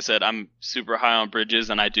thing. Like I said, I'm super high on Bridges,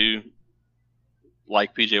 and I do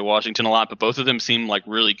like PJ Washington a lot, but both of them seem like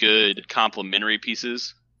really good complementary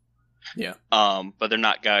pieces. Yeah. But they're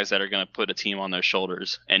not guys that are going to put a team on their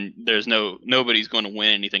shoulders, and there's nobody's going to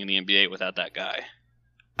win anything in the NBA without that guy.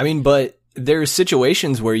 I mean, but there's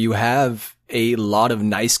situations where you have a lot of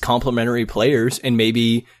nice complementary players, and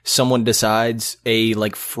maybe someone decides, a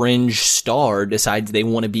like fringe star decides they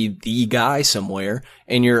want to be the guy somewhere,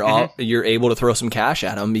 and you're able to throw some cash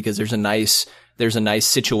at them because there's a nice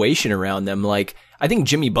situation around them. Like, I think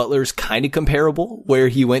Jimmy Butler's kind of comparable, where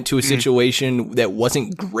he went to a situation that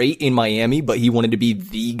wasn't great in Miami, but he wanted to be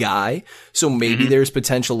the guy. So maybe there's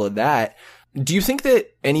potential of that. Do you think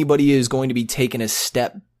that anybody is going to be taking a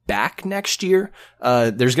step back next year,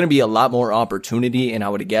 there's going to be a lot more opportunity, and I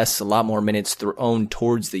would guess a lot more minutes thrown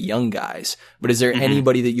towards the young guys. But is there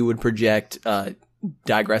anybody that you would project,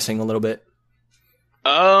 digressing a little bit?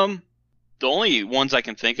 The only ones I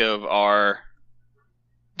can think of are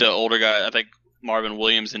the older guy. I think Marvin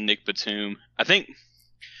Williams and Nick Batum. I think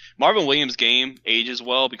Marvin Williams' game ages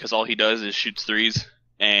well because all he does is shoots threes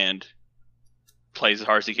and plays as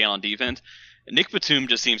hard as he can on defense. And Nick Batum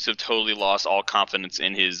just seems to have totally lost all confidence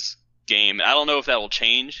in his game. And I don't know if that will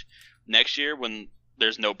change next year when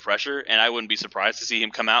there's no pressure, and I wouldn't be surprised to see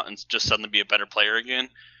him come out and just suddenly be a better player again.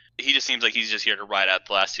 He just seems like he's just here to ride out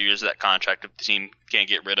the last 2 years of that contract if the team can't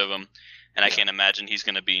get rid of him. And I can't imagine he's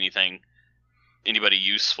going to be anybody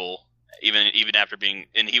useful, even after being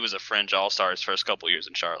 – and he was a fringe all-star his first couple years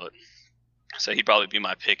in Charlotte. So he'd probably be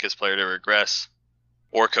my pick as player to regress,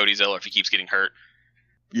 or Cody Zeller if he keeps getting hurt.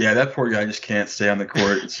 Yeah, that poor guy just can't stay on the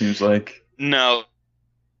court, it seems like. No.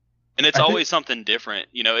 And it's always something different.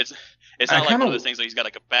 You know, it's not like one of those things where he's got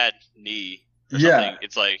like a bad knee or something.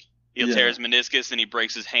 It's like he'll tear his meniscus and he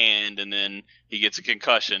breaks his hand and then he gets a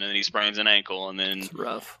concussion and then he sprains an ankle and then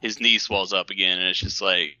his knee swells up again, and it's just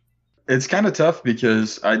like... It's kind of tough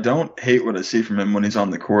because I don't hate what I see from him when he's on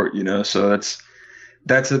the court, you know, so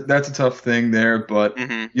that's a tough thing there. But,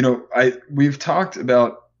 you know, we've talked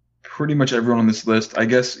about pretty much everyone on this list. I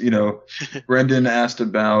guess, you know, Brendan asked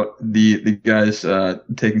about the guys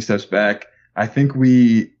taking steps back. I think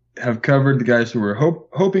we have covered the guys who were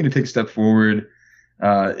hoping to take a step forward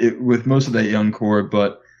with most of that young core.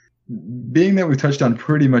 But being that we've touched on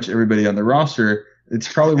pretty much everybody on the roster,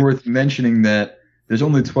 it's probably worth mentioning that there's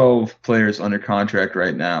only 12 players under contract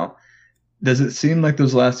right now. Does it seem like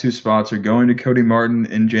those last two spots are going to Cody Martin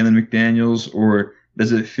and Jalen McDaniels, or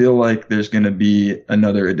does it feel like there's going to be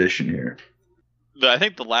another addition here? I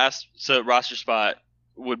think the last roster spot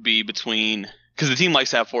would be between, because the team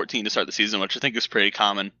likes to have 14 to start the season, which I think is pretty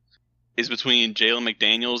common, is between Jalen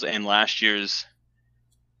McDaniels and last year's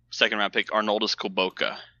second-round pick, Arnoldas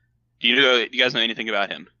Kulboka. Do you guys know anything about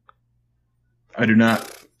him? I do not.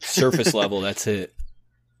 Surface level, that's it.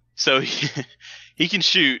 So he can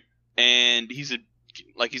shoot, and he's a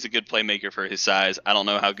good playmaker for his size. I don't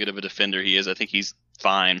know how good of a defender he is. I think he's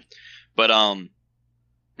fine, but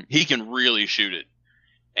he can really shoot it,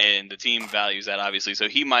 and the team values that obviously. So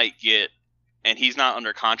he might get, and he's not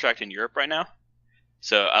under contract in Europe right now.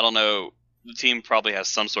 So I don't know. The team probably has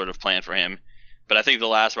some sort of plan for him, but I think the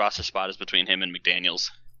last roster spot is between him and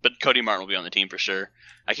McDaniels. But Cody Martin will be on the team for sure.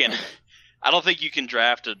 I don't think you can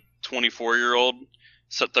draft a 24-year-old,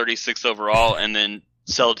 36th overall, and then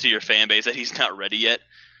sell it to your fan base that he's not ready yet.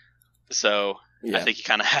 So I think he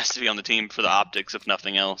kind of has to be on the team for the optics, if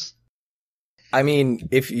nothing else. I mean,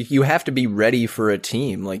 if you have to be ready for a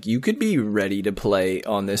team, like you could be ready to play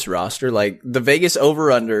on this roster. Like the Vegas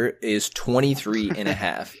over-under is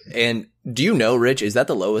 23.5. And do you know, Rich, is that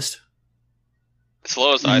the lowest? It's the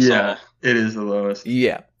lowest I saw. Yeah, it is the lowest.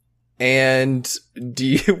 Yeah. And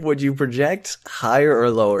would you project higher or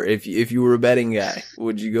lower? If you were a betting guy,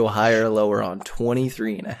 would you go higher or lower on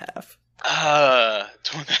 23.5?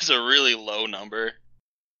 That's a really low number.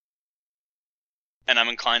 And I'm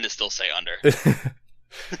inclined to still say under.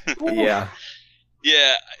 Yeah.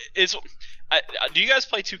 Yeah, do you guys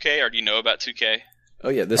play 2K, or do you know about 2K? Oh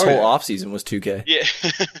yeah, this whole offseason was 2K. Yeah.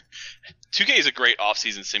 2K is a great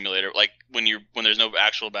off-season simulator. Like when there's no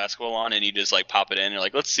actual basketball on and you just like pop it in, you're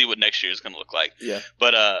like, let's see what next year is going to look like. Yeah.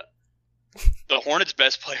 But the Hornets'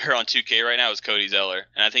 best player on 2K right now is Cody Zeller,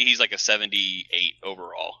 and I think he's like a 78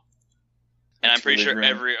 overall. And I'm pretty sure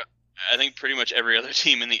I think pretty much every other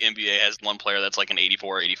team in the NBA has one player that's like an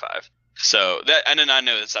 84 or 85. So that, and then I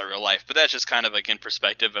know that's not real life, but that's just kind of like in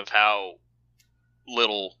perspective of how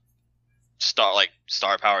little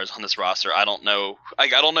star power is on this roster. I don't know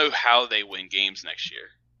how they win games next year.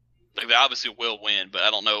 Like they obviously will win, but I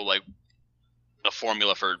don't know like the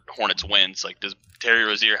formula for Hornets wins. Like does Terry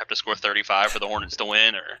Rozier have to score 35 for the Hornets to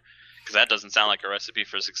win, or because that doesn't sound like a recipe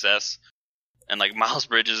for success. And like Miles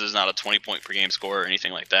Bridges is not a 20-point per game scorer or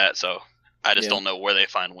anything like that, so I just don't know where they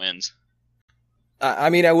find wins.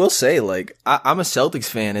 I mean, I will say, like, I'm a Celtics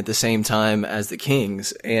fan at the same time as the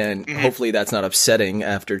Kings, and hopefully that's not upsetting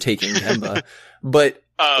after taking Kemba. But,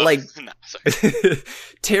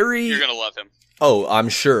 Terry... You're going to love him. Oh, I'm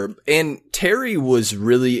sure. And Terry was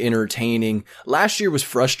really entertaining. Last year was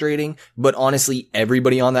frustrating, but honestly,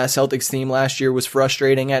 everybody on that Celtics team last year was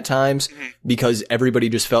frustrating at times because everybody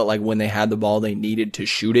just felt like when they had the ball, they needed to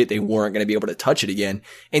shoot it. They weren't going to be able to touch it again.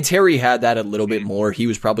 And Terry had that a little bit more. He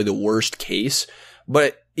was probably the worst case.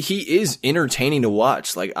 But he is entertaining to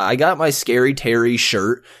watch. Like, I got my Scary Terry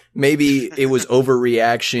shirt. Maybe it was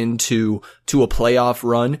overreaction to a playoff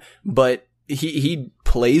run, but he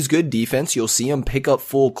plays good defense. You'll see him pick up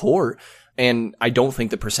full court. And I don't think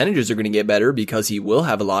the percentages are going to get better because he will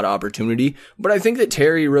have a lot of opportunity. But I think that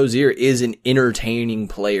Terry Rozier is an entertaining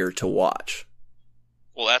player to watch.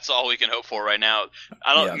 Well, that's all we can hope for right now.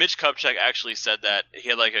 Mitch Kupchak actually said that he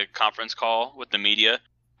had like a conference call with the media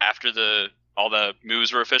after all the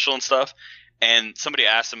moves were official and stuff. And somebody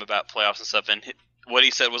asked him about playoffs and stuff. And what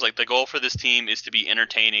he said was like, the goal for this team is to be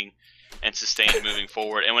entertaining and sustained moving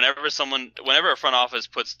forward. And whenever a front office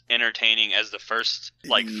puts entertaining as the first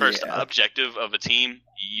objective of a team,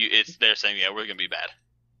 they're saying, yeah, we're going to be bad.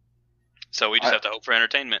 So we just have to hope for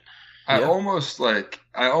entertainment. I almost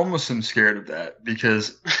am scared of that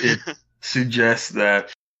because it suggests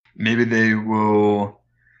that maybe they will.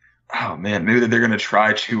 Oh man, maybe they're going to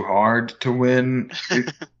try too hard to win.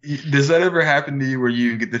 Does that ever happen to you where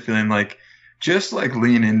you get the feeling like, just like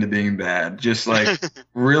lean into being bad, just like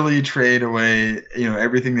really trade away,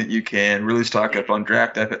 everything that you can, really stock up on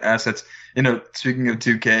draft assets. Speaking of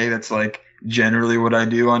 2K, that's like generally what I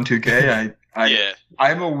do on 2K.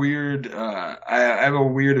 I'm a weird, I have a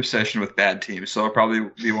weird obsession with bad teams. So I'll probably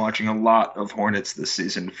be watching a lot of Hornets this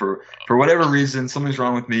season for whatever reason. Something's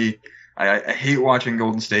wrong with me. I hate watching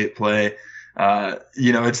Golden State play.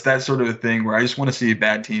 It's that sort of a thing where I just want to see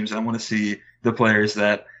bad teams. I want to see the players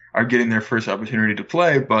that are getting their first opportunity to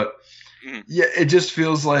play, but it just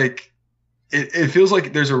feels like it feels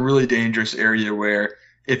like there's a really dangerous area where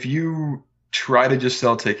if you try to just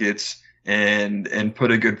sell tickets and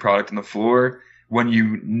put a good product on the floor, when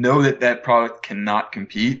you know that product cannot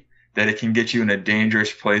compete, that it can get you in a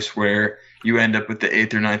dangerous place where you end up with the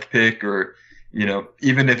 8th or 9th pick, or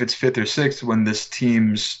even if it's 5th or 6th, when this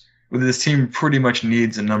team pretty much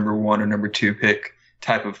needs a number 1 or number 2 pick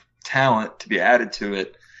type of talent to be added to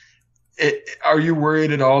it. Are you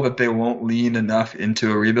worried at all that they won't lean enough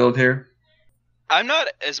into a rebuild here? I'm not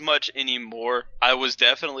as much anymore. I was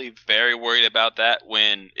definitely very worried about that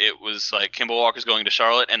when it was like Kemba Walker's going to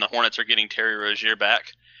Charlotte and the Hornets are getting Terry Rozier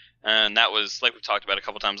back. And that was, like we've talked about a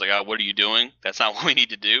couple times, like, what are you doing? That's not what we need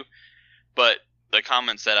to do. But the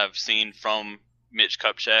comments that I've seen from Mitch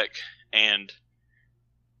Kupchak and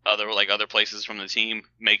other places from the team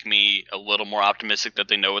make me a little more optimistic that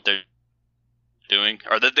they know what they're doing,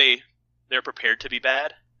 or that they're prepared to be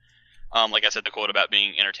bad. Like I said, the quote about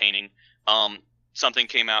being entertaining. Something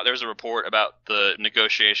came out. There was a report about the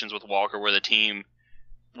negotiations with Walker where the team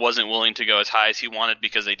wasn't willing to go as high as he wanted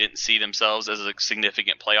because they didn't see themselves as a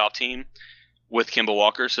significant playoff team with Kemba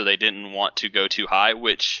Walker, so they didn't want to go too high,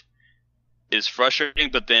 which is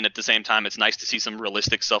frustrating, but then at the same time, it's nice to see some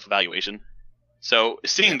realistic self-evaluation. So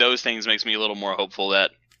seeing those things makes me a little more hopeful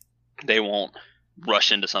that they won't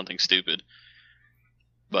rush into something stupid.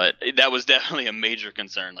 But that was definitely a major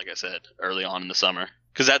concern, like I said, early on in the summer.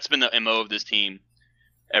 Because that's been the MO of this team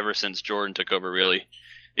ever since Jordan took over, really.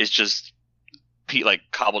 It's just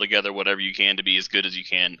cobble together whatever you can to be as good as you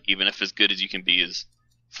can, even if as good as you can be is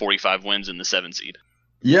 45 wins in the 7 seed.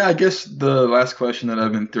 Yeah, I guess the last question that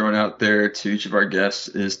I've been throwing out there to each of our guests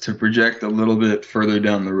is to project a little bit further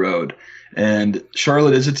down the road. And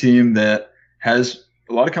Charlotte is a team that has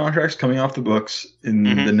a lot of contracts coming off the books in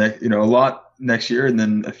the next, a lot next year, and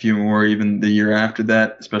then a few more even the year after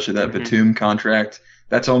that, especially that Batum contract.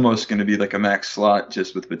 That's almost going to be like a max slot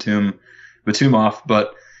just with Batum off.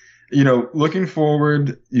 But, looking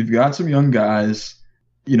forward, you've got some young guys,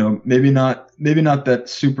 maybe not that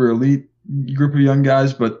super elite group of young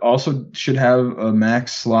guys, but also should have a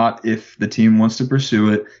max slot if the team wants to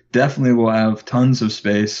pursue it. Definitely will have tons of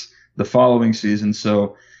space the following season.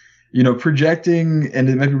 So, projecting, and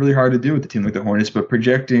it might be really hard to do with a team like the Hornets, but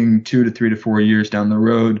projecting 2 to 3 to 4 years down the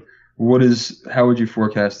road, how would you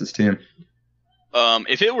forecast this team?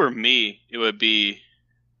 If it were me, it would be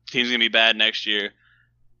team's gonna be bad next year,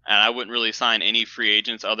 and I wouldn't really sign any free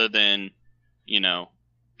agents other than,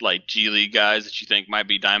 like G League guys that you think might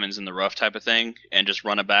be diamonds in the rough type of thing, and just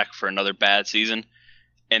run it back for another bad season.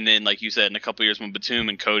 And then, like you said, in a couple years when Batum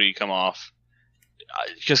and Cody come off,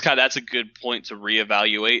 just that's a good point to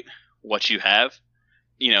reevaluate what you have.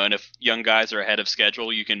 And if young guys are ahead of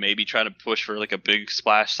schedule, you can maybe try to push for like a big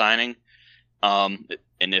splash signing.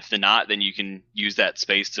 And if they're not, then you can use that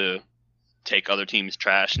space to take other teams'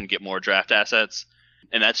 trash and get more draft assets.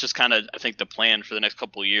 And that's just I think the plan for the next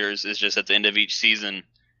couple of years is just at the end of each season,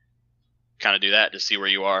 do that to see where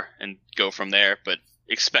you are and go from there. But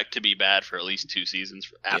expect to be bad for at least 2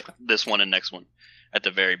 seasons after this one and next one at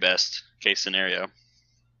the very best case scenario.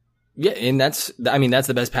 Yeah, and that's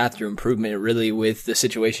the best path to improvement, really, with the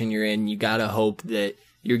situation you're in. You got to hope that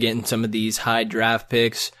you're getting some of these high draft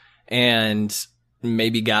picks and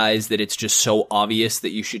maybe guys that it's just so obvious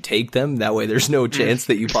that you should take them. That way there's no chance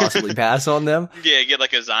that you possibly pass on them. Yeah, get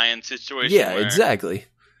like a Zion situation. Yeah, exactly.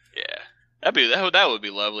 Yeah. That would be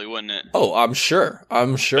lovely, wouldn't it? Oh, I'm sure.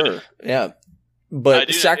 Yeah.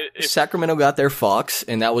 But Sacramento got their Fox,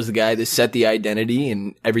 and that was the guy that set the identity,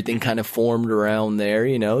 and everything kind of formed around there,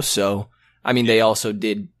 you know? So, I mean, they also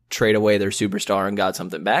did trade away their superstar and got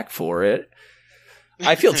something back for it.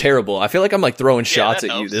 I feel terrible. I feel like I'm like throwing shots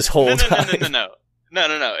at you this whole time. No.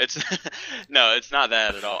 It's not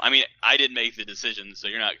that at all. I mean, I didn't make the decision, so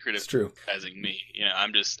you're not criticizing me. You know,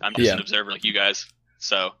 I'm just an observer like you guys.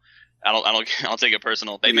 So I don't take it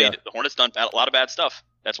personal. The Hornets done a lot of bad stuff.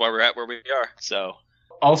 That's why we're at where we are. So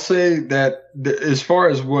I'll say that as far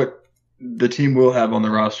as what the team will have on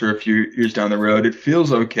the roster a few years down the road, it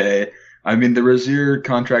feels okay. I mean, the Rozier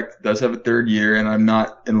contract does have a third year, and I'm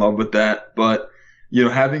not in love with that. But, you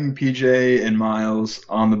know, having PJ and Miles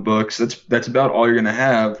on the books, that's about all you're going to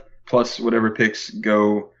have, plus whatever picks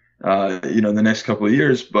go, the next couple of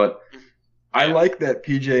years. But I like that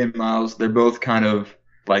PJ and Miles, they're both kind of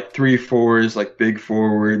like 3-4s, like big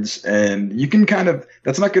forwards, and you can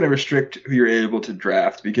that's not going to restrict who you're able to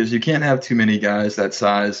draft because you can't have too many guys that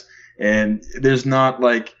size. And there's not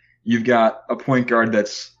like you've got a point guard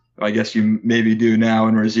that's, I guess you maybe do now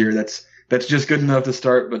in Rozier, that's just good enough to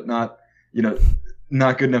start, but not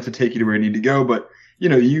good enough to take you to where you need to go. But, you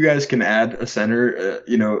know, you guys can add a center.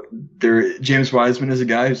 James Wiseman is a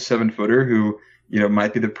guy who's a 7-footer who, you know,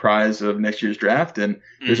 might be the prize of next year's draft. And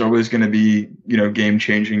there's always going to be, you know,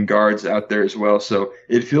 game-changing guards out there as well. So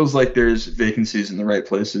it feels like there's vacancies in the right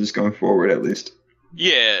places going forward, at least.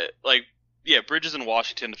 Yeah, Bridges and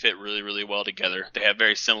Washington fit really, really well together. They have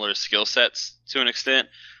very similar skill sets to an extent.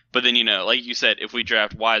 But then, you know, like you said, if we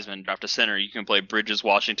draft a center, you can play Bridges,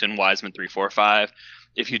 Washington, Wiseman 3-4-5.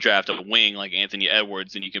 If you draft a wing like Anthony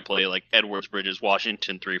Edwards, then you can play like Edwards, Bridges,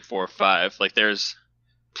 Washington 3-4-5. Like there's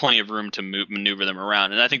plenty of room to maneuver them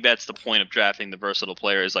around. And I think that's the point of drafting the versatile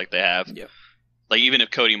players like they have. Yeah. Like even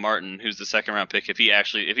if Cody Martin, who's the second round pick, if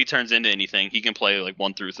he turns into anything, he can play like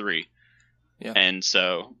 1-3. Yeah. And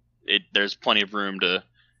so there's plenty of room to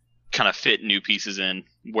kind of fit new pieces in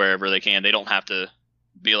wherever they can. They don't have to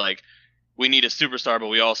be like, we need a superstar, but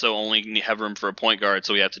we also only have room for a point guard,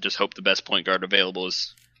 so we have to just hope the best point guard available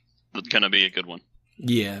is going to be a good one.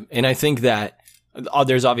 Yeah, and I think that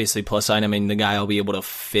there's obviously plus side. I mean, the guy will be able to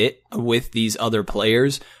fit with these other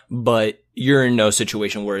players, but you're in no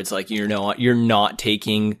situation where it's like you're not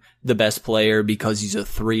taking the best player because he's a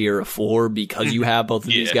 3 or a 4 because you have both of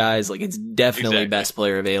these guys. Like it's definitely best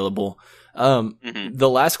player available. The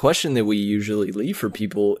last question that we usually leave for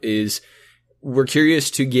people is we're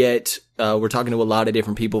curious to get, we're talking to a lot of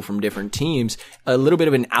different people from different teams, a little bit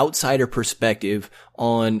of an outsider perspective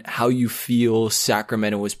on how you feel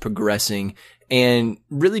Sacramento is progressing and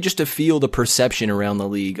really just to feel the perception around the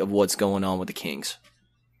league of what's going on with the Kings.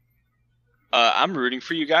 I'm rooting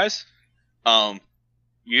for you guys. How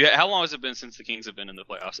long has it been since the Kings have been in the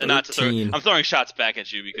playoffs? And not to I'm throwing shots back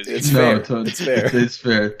at you because it's fair. It's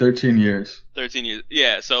fair. 13 years. 13 years.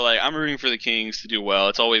 Yeah. So like, I'm rooting for the Kings to do well.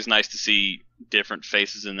 It's always nice to see different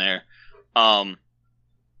faces in there. I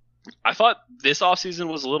thought this offseason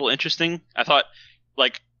was a little interesting. I thought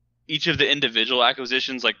like each of the individual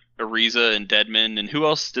acquisitions, like Ariza and Dedmon, and who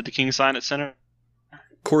else did the Kings sign at center?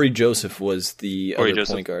 Corey Joseph was the other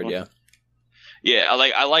point guard. Yeah. Yeah.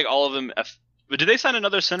 I like all of them. But did they sign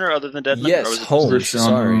another center other than Dedmon? Yes, Holmes.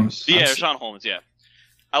 Sorry. Yeah, Rashawn Holmes. Yeah,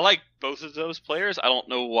 I like both of those players. I don't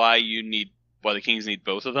know why the Kings need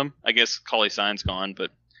both of them. I guess Cauley Stein's gone,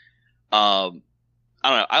 but I don't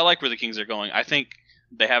know. I like where the Kings are going. I think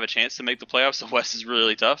they have a chance to make the playoffs. The West is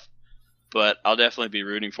really tough, but I'll definitely be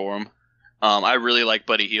rooting for them. I really like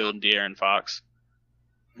Buddy Hield and De'Aaron Fox.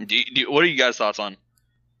 What are you guys' thoughts on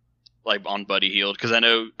Buddy Hield? Because I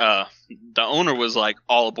know the owner was like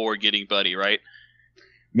all aboard getting Buddy, right?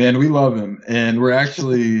 Man, we love him, and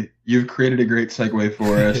you've created a great segue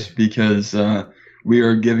for us because we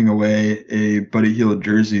are giving away a Buddy Hield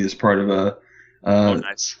jersey as part of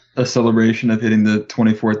nice. A celebration of hitting the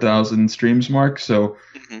 24,000 streams mark. So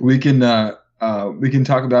we can talk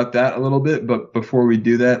about that a little bit, but before we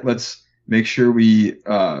do that, let's make sure we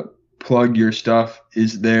plug your stuff.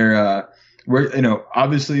 Is there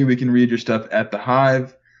obviously we can read your stuff at the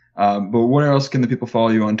Hive, but where else can the people follow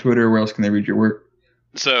you on Twitter? Where else can they read your work?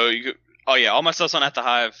 So all my stuff's on At the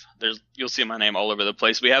Hive. You'll see my name all over the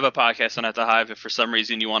place. We have a podcast on At the Hive. If for some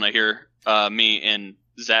reason you want to hear me and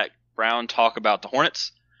Zach Brown talk about the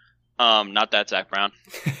Hornets, not that Zach Brown.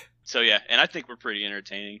 So yeah, and I think we're pretty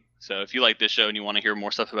entertaining. So if you like this show and you want to hear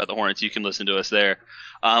more stuff about the Hornets, you can listen to us there.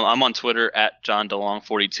 I'm on Twitter at John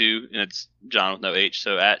DeLong42, and it's John with no H,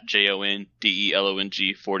 so at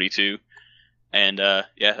JONDELONG42. And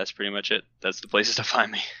yeah, that's pretty much it. That's the places to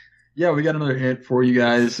find me. Yeah, we got another hint for you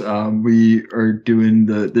guys. We are doing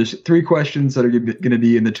there's 3 questions that are going to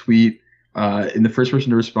be in the tweet. And the first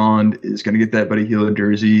person to respond is going to get that Buddy Hield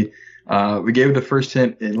jersey. We gave the first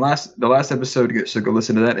hint in the last episode, so go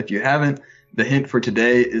listen to that if you haven't. The hint for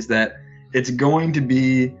today is that it's going to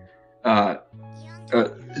be a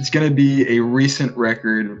recent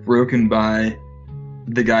record broken by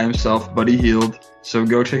the guy himself, Buddy Hield. So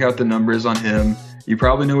go check out the numbers on him. You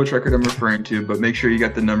probably know which record I'm referring to, but make sure you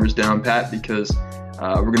got the numbers down pat, because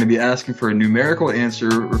we're going to be asking for a numerical answer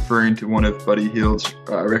referring to one of Buddy Hield's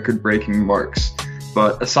record-breaking marks.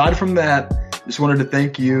 But aside from that, just wanted to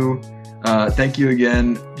thank you. Thank you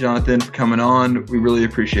again, Jonathan, for coming on. We really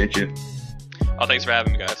appreciate you. Oh, thanks for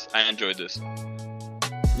having me, guys. I enjoyed this.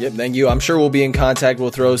 Yep, thank you. I'm sure we'll be in contact. We'll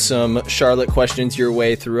throw some Charlotte questions your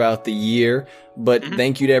way throughout the year. But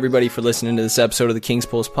thank you to everybody for listening to this episode of the King's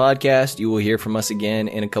Pulse podcast. You will hear from us again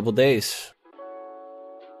in a couple days.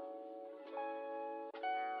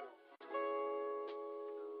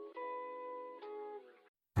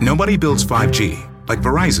 Nobody builds 5G like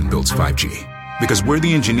Verizon builds 5G, because we're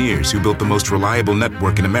the engineers who built the most reliable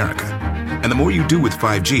network in America. And the more you do with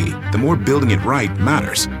 5G, the more building it right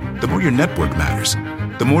matters. The more your network matters.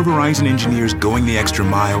 The more Verizon engineers going the extra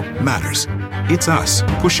mile matters. It's us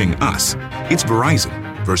pushing us. It's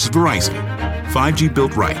Verizon versus Verizon. 5G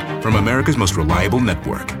built right from America's most reliable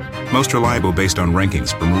network. Most reliable based on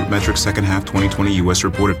rankings from RootMetrics second half 2020 U.S.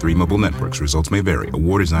 report of 3 mobile networks. Results may vary.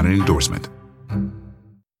 Award is not an endorsement.